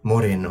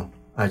Moreno,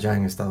 allá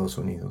en Estados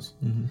Unidos.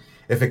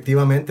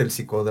 Efectivamente, el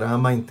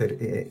psicodrama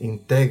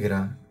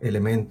integra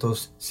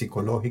elementos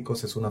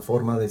psicológicos, es una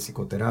forma de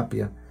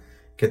psicoterapia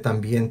que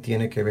también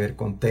tiene que ver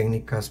con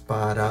técnicas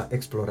para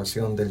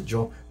exploración del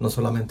yo, no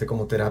solamente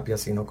como terapia,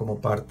 sino como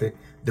parte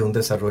de un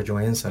desarrollo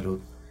en salud.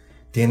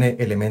 Tiene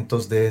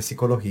elementos de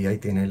psicología y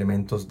tiene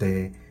elementos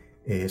de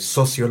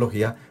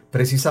sociología,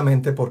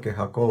 precisamente porque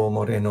Jacobo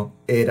Moreno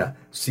era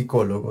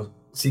psicólogo,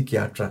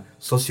 psiquiatra,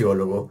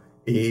 sociólogo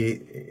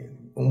y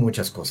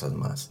muchas cosas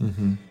más.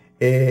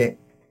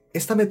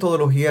 Esta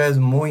metodología es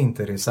muy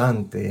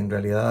interesante, en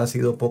realidad ha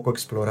sido poco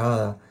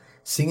explorada.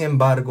 Sin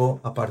embargo,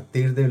 a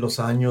partir de los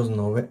años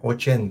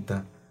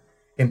 80,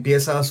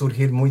 empieza a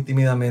surgir muy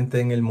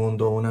tímidamente en el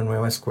mundo una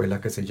nueva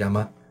escuela que se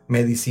llama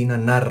medicina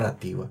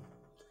narrativa,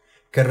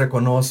 que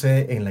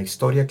reconoce en la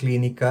historia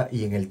clínica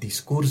y en el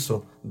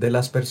discurso de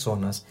las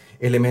personas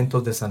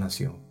elementos de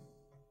sanación.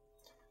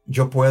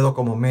 Yo puedo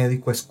como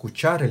médico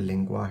escuchar el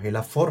lenguaje,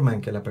 la forma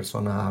en que la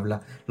persona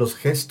habla, los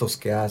gestos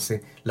que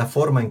hace, la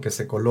forma en que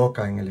se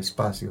coloca en el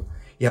espacio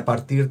y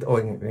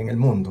en el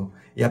mundo,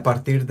 y a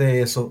partir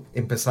de eso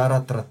empezar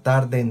a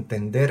tratar de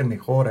entender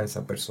mejor a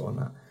esa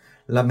persona.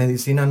 La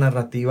medicina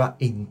narrativa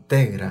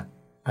integra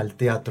al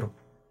teatro,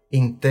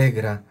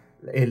 integra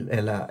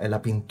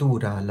la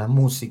pintura, la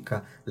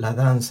música, la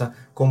danza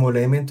como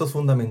elementos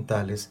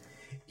fundamentales.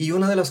 Y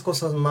una de las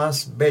cosas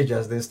más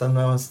bellas de estas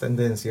nuevas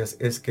tendencias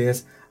es que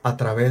es a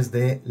través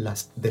de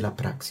la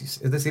praxis.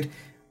 Es decir,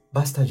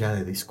 basta ya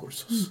de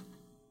discursos.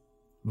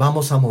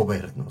 Vamos a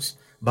movernos,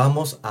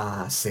 vamos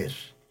a hacer.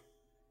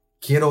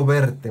 Quiero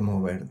verte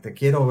moverte,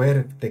 quiero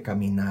verte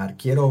caminar,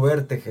 quiero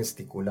verte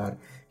gesticular,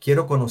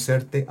 quiero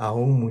conocerte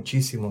aún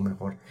muchísimo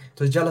mejor.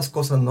 Entonces ya las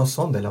cosas no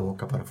son de la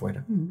boca para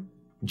afuera.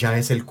 Ya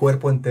es el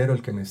cuerpo entero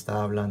el que me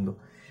está hablando.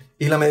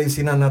 Y la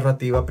medicina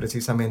narrativa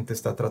precisamente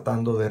está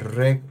tratando de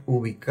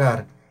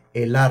reubicar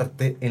el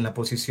arte en la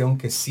posición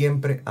que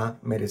siempre ha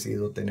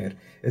merecido tener.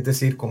 Es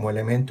decir, como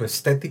elemento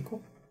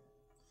estético,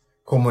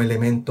 como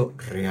elemento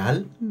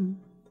real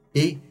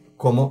y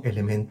como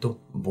elemento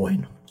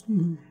bueno.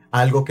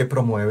 Algo que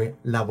promueve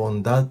la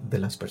bondad de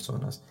las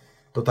personas.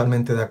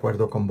 Totalmente de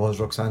acuerdo con vos,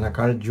 Roxana.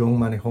 Carl Jung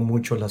manejó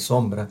mucho la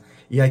sombra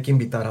y hay que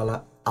invitar a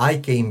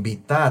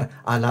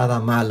la hada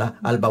mala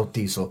al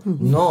bautizo.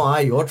 No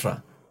hay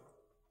otra.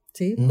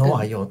 Sí, no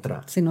hay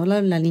otra. Si no,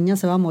 la niña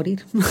se va a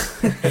morir.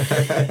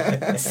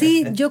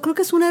 Sí, yo creo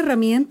que es una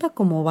herramienta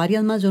como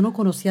varias más. Yo no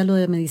conocía lo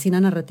de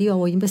medicina narrativa,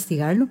 voy a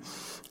investigarlo.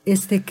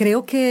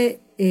 Creo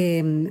que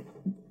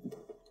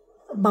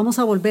vamos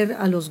a volver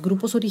a los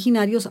grupos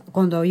originarios.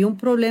 Cuando había un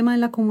problema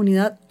en la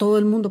comunidad, todo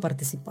el mundo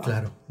participaba.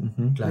 Claro,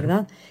 claro.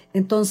 ¿Verdad?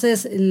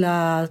 Entonces, el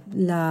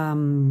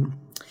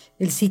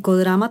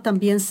psicodrama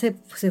también se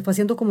fue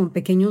haciendo como en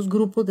pequeños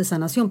grupos de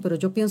sanación, pero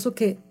yo pienso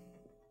que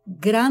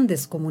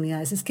grandes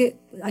comunidades, es que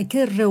hay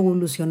que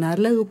revolucionar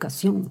la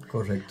educación.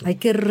 Correcto. Hay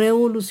que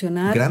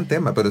revolucionar. Gran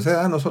tema, pero ese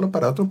da no solo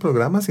para otro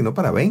programa, sino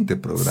para 20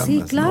 programas.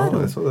 Sí, claro.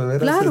 ¿no? Eso de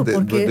veras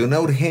es de una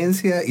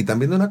urgencia y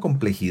también de una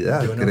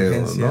complejidad,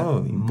 creo,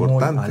 ¿no?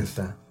 Importante.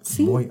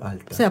 Sí, muy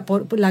alta. O sea,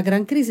 por la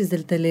gran crisis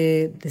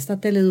de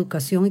esta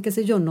teleeducación y qué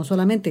sé yo, no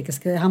solamente que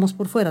es que dejamos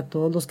por fuera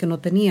todos los que no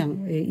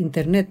tenían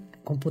internet,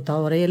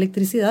 computadora y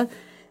electricidad,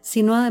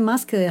 sino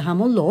además que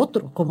dejamos lo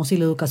otro, como si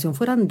la educación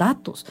fueran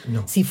datos.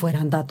 No. Si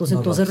fueran datos, No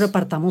entonces lo es.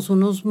 repartamos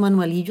unos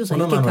manualillos ahí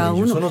que cada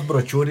uno... unos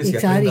brochures y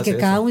Exacto, y aprendas que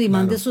cada eso, uno y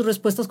mande claro. sus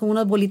respuestas con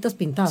unas bolitas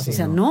pintadas. Sí, o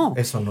sea, no.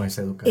 Eso no es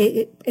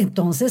educación.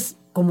 Entonces,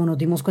 como nos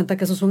dimos cuenta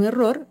que eso es un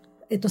error,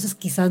 entonces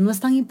quizás no es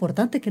tan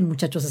importante que el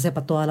muchacho se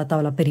sepa toda la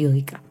tabla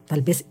periódica.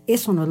 Tal vez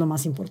eso no es lo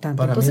más importante.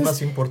 Para entonces, mí es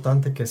más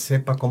importante que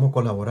sepa cómo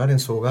colaborar en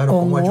su hogar o con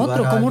cómo ayudar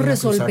otro, a cómo alguien a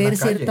cruzar la resolver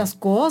calle. ciertas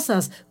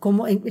cosas,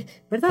 cómo,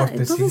 ¿verdad?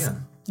 Cortesía. Entonces,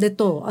 de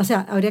todo. O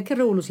sea, habría que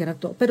revolucionar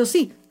todo. Pero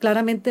sí,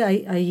 claramente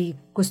hay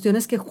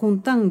cuestiones que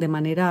juntan de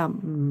manera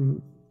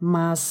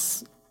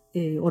más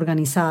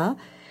organizada.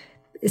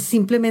 Es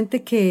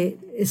simplemente que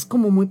es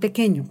como muy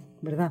pequeño,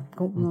 ¿verdad?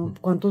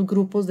 ¿Cuántos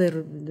grupos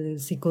de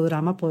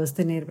psicodrama puedes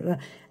tener, verdad?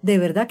 De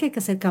verdad que hay que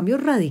hacer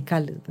cambios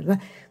radicales, ¿verdad?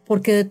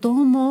 Porque de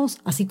todos modos,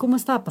 así como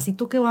está, a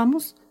pasito que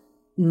vamos,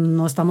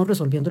 no estamos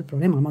resolviendo el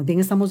problema, más bien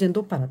estamos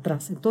yendo para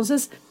atrás.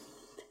 Entonces,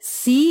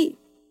 sí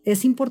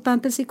es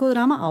importante el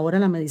psicodrama. Ahora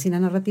la medicina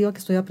narrativa que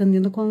estoy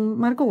aprendiendo con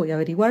Marco, voy a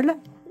averiguarla,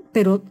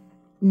 pero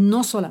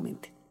no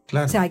solamente.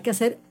 Claro. O sea, hay que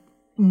hacer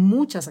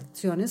muchas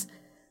acciones,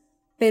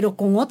 pero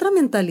con otra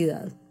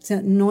mentalidad. O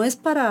sea, no es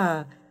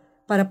para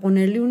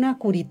ponerle una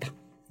curita.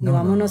 No,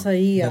 vámonos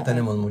ahí. Ya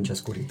tenemos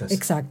muchas curitas.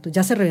 Exacto,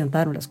 ya se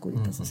reventaron las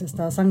curitas. O sea,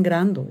 está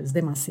sangrando, es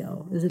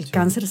demasiado. El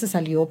cáncer se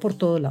salió por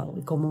todo lado.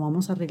 Y cómo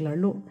vamos a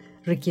arreglarlo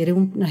requiere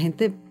una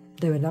gente,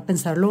 de verdad,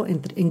 pensarlo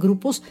en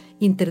grupos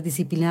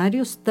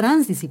interdisciplinarios,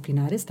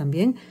 transdisciplinares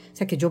también. O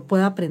sea, que yo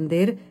pueda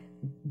aprender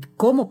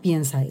cómo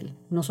piensa él.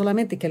 No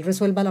solamente que él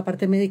resuelva la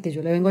parte médica y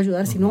yo le vengo a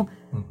ayudar, sino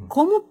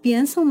cómo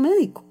piensa un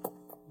médico,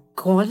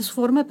 cuál es su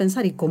forma de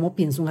pensar y cómo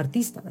piensa un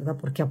artista, ¿verdad?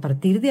 Porque a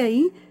partir de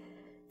ahí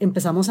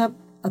empezamos a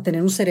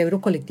tener un cerebro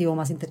colectivo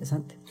más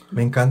interesante.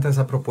 Me encanta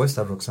esa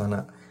propuesta,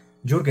 Roxana.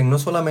 Jürgen, no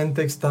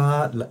solamente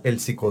está el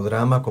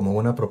psicodrama como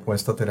una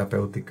propuesta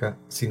terapéutica,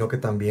 sino que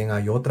también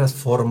hay otras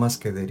formas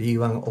que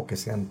derivan o que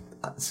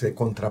se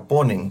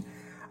contraponen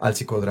al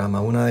psicodrama.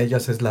 Una de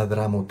ellas es la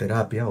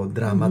dramoterapia o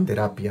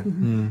dramaterapia,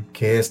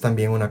 que es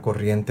también una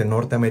corriente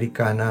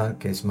norteamericana,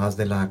 que es más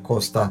de la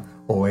costa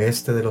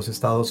oeste de los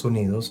Estados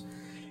Unidos,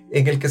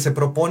 en el que se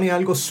propone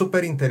algo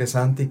súper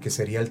interesante y que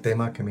sería el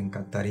tema que me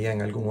encantaría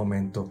en algún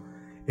momento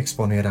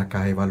exponer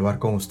acá, evaluar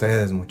con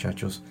ustedes,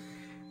 muchachos.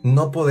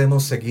 No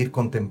podemos seguir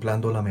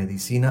contemplando la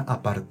medicina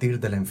a partir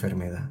de la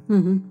enfermedad.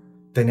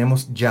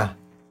 Tenemos ya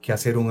que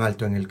hacer un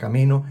alto en el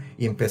camino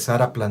y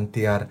empezar a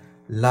plantear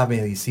la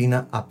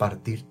medicina a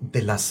partir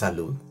de la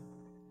salud.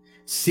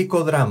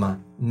 Psicodrama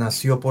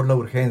nació por la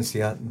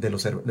urgencia de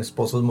los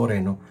esposos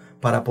Moreno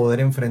para poder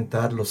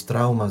enfrentar los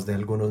traumas de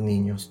algunos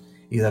niños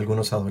y de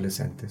algunos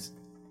adolescentes.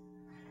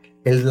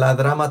 La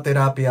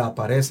dramaterapia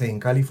aparece en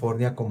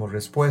California como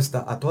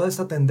respuesta a toda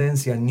esta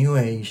tendencia New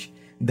Age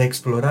de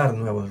explorar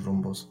nuevos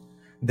rumbos,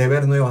 de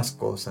ver nuevas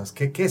cosas.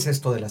 ¿Qué es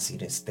esto de la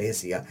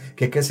sinestesia?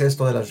 ¿Qué es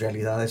esto de las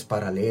realidades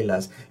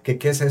paralelas? ¿Qué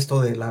es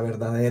esto de la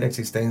verdadera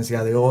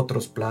existencia de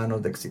otros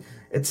planos,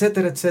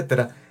 etcétera,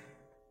 etcétera?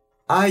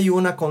 Hay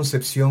una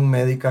concepción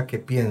médica que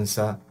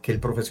piensa que el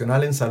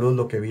profesional en salud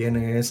lo que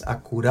viene es a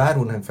curar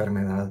una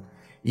enfermedad,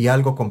 y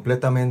algo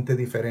completamente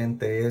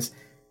diferente es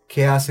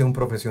qué hace un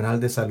profesional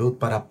de salud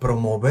para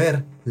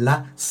promover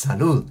la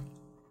salud.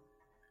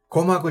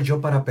 ¿Cómo hago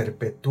yo para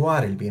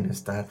perpetuar el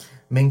bienestar?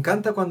 Me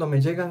encanta cuando me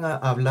llegan a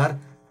hablar.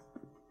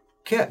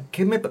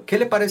 ¿Qué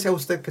le parece a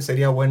usted que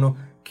sería bueno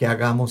que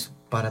hagamos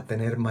para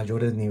tener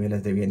mayores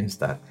niveles de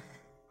bienestar?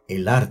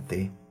 El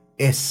arte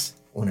es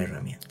una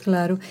herramienta.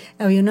 Claro,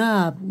 había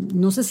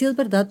no sé si es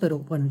verdad, pero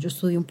bueno, yo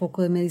estudié un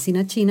poco de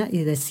medicina china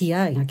y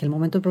decía en aquel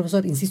momento el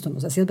profesor, insisto, no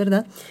sé si es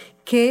verdad,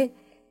 que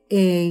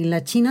en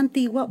la China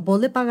antigua vos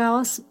le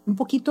pagabas un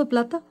poquito de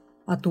plata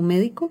a tu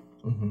médico,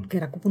 que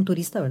era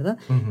acupunturista, ¿verdad?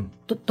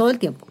 Todo el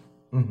tiempo.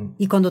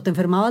 Y cuando te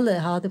enfermabas le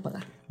dejabas de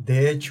pagar.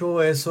 De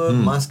hecho, eso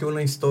más que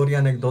una historia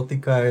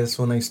anecdótica, es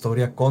una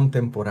historia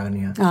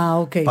contemporánea.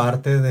 Ok.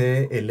 Parte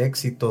del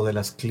éxito de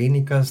las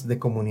clínicas de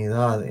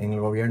comunidad en el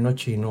gobierno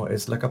chino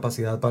es la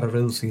capacidad para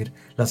reducir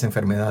las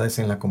enfermedades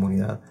en la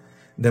comunidad.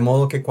 De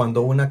modo que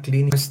cuando una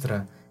clínica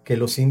muestra que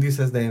los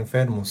índices de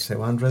enfermos se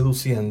van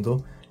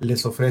reduciendo,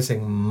 les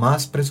ofrecen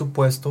más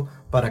presupuesto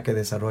para que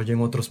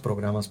desarrollen otros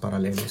programas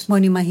paralelos.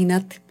 Bueno,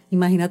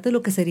 imagínate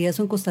lo que sería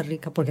eso en Costa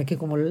Rica, porque aquí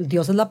como el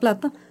dios es la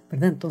plata,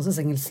 ¿verdad? Entonces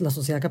en la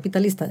sociedad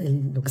capitalista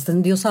lo que está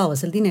endiosado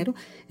es el dinero,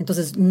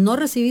 entonces no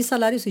recibís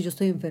salario si yo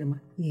estoy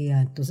enferma. Y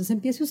entonces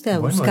empiece usted a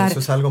buscar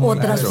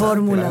otras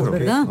fórmulas,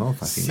 ¿verdad? No,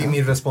 si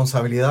mi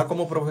responsabilidad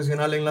como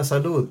profesional en la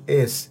salud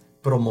es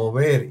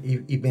promover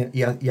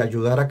y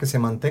ayudar a que se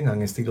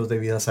mantengan estilos de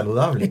vida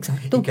saludables.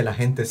 Exacto. Y que la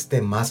gente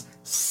esté más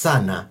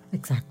sana.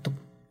 Exacto.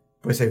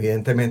 Pues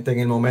evidentemente en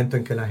el momento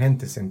en que la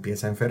gente se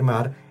empieza a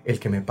enfermar,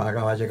 el que me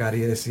paga va a llegar y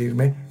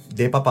decirme,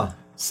 de papá,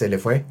 se le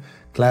fue.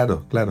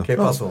 Claro. ¿Qué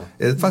pasó?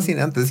 Es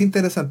fascinante, es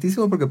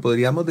interesantísimo porque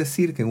podríamos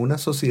decir que en una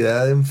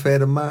sociedad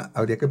enferma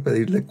habría que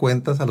pedirle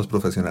cuentas a los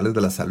profesionales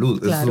de la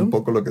salud. Claro. Eso es un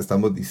poco lo que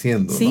estamos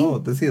diciendo, ¿Sí? ¿no?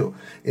 Es decir,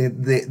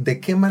 ¿de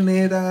qué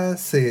manera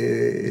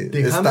se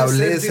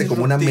establece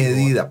como una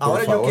medida? Por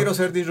Ahora favor. yo quiero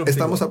ser disruptivo.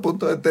 Estamos a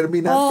punto de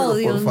terminar, pero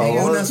Dios por mío. En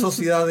favor. una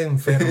sociedad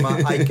enferma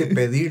hay que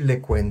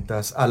pedirle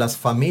cuentas a las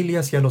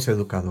familias y a los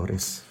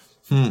educadores.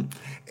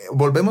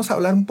 Volvemos a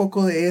hablar un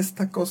poco de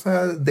esta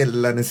cosa de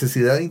la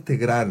necesidad de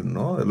integrar,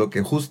 ¿no? De lo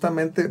que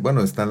justamente,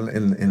 bueno, está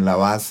en la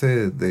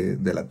base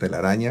de la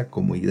telaraña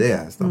como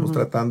idea. Estamos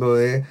tratando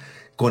de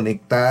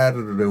conectar,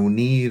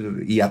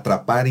 reunir y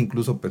atrapar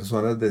incluso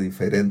personas de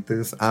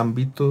diferentes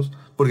ámbitos,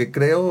 porque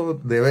creo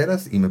de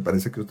veras, y me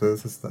parece que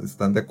ustedes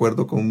están de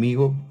acuerdo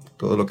conmigo,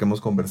 todo lo que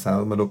hemos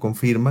conversado me lo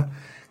confirma,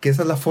 que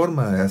esa es la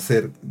forma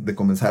de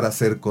comenzar a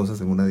hacer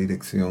cosas en una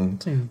dirección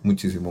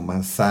muchísimo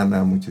más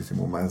sana,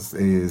 muchísimo más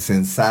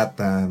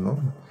sensata, ¿no?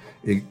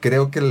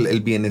 Creo que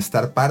el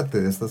bienestar parte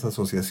de estas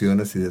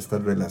asociaciones y de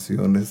estas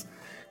relaciones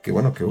que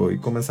hoy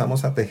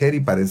comenzamos a tejer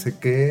y parece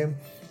que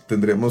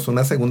tendremos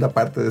una segunda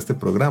parte de este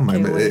programa.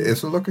 Bueno.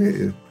 Eso es lo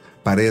que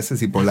parece.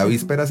 Si por la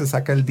víspera se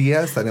saca el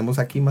día, estaremos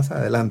aquí más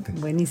adelante.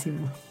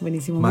 Buenísimo.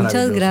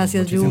 Muchas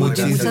gracias, Yu.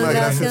 Muchísimas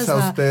gracias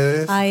a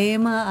ustedes. A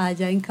Emma,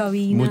 allá en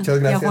cabina.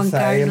 Muchas gracias y a Juan a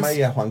Carlos. Emma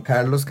y a Juan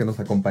Carlos que nos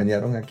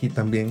acompañaron aquí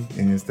también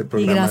en este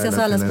programa. Y gracias de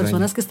la a las telaraña.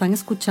 personas que están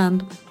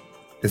escuchando.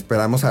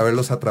 Esperamos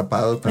haberlos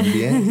atrapado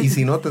también. Y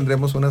si no,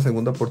 tendremos una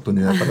segunda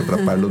oportunidad para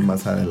atraparlos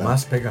más adelante.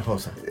 Más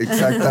pegajosa.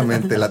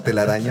 Exactamente, la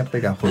telaraña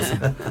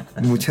pegajosa.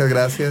 Muchas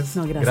gracias.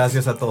 No,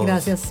 Gracias a todos.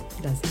 Gracias.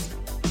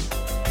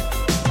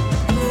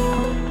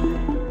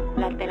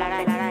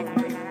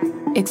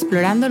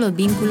 Explorando los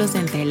vínculos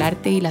entre el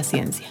arte y la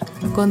ciencia.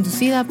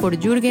 Conducida por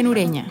Jürgen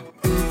Ureña.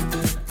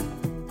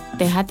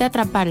 Déjate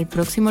atrapar el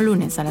próximo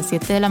lunes a las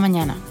 7 de la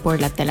mañana por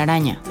La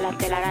Telaraña.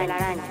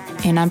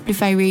 En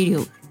Amplify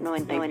Radio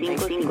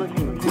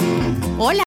 95.5. Hola.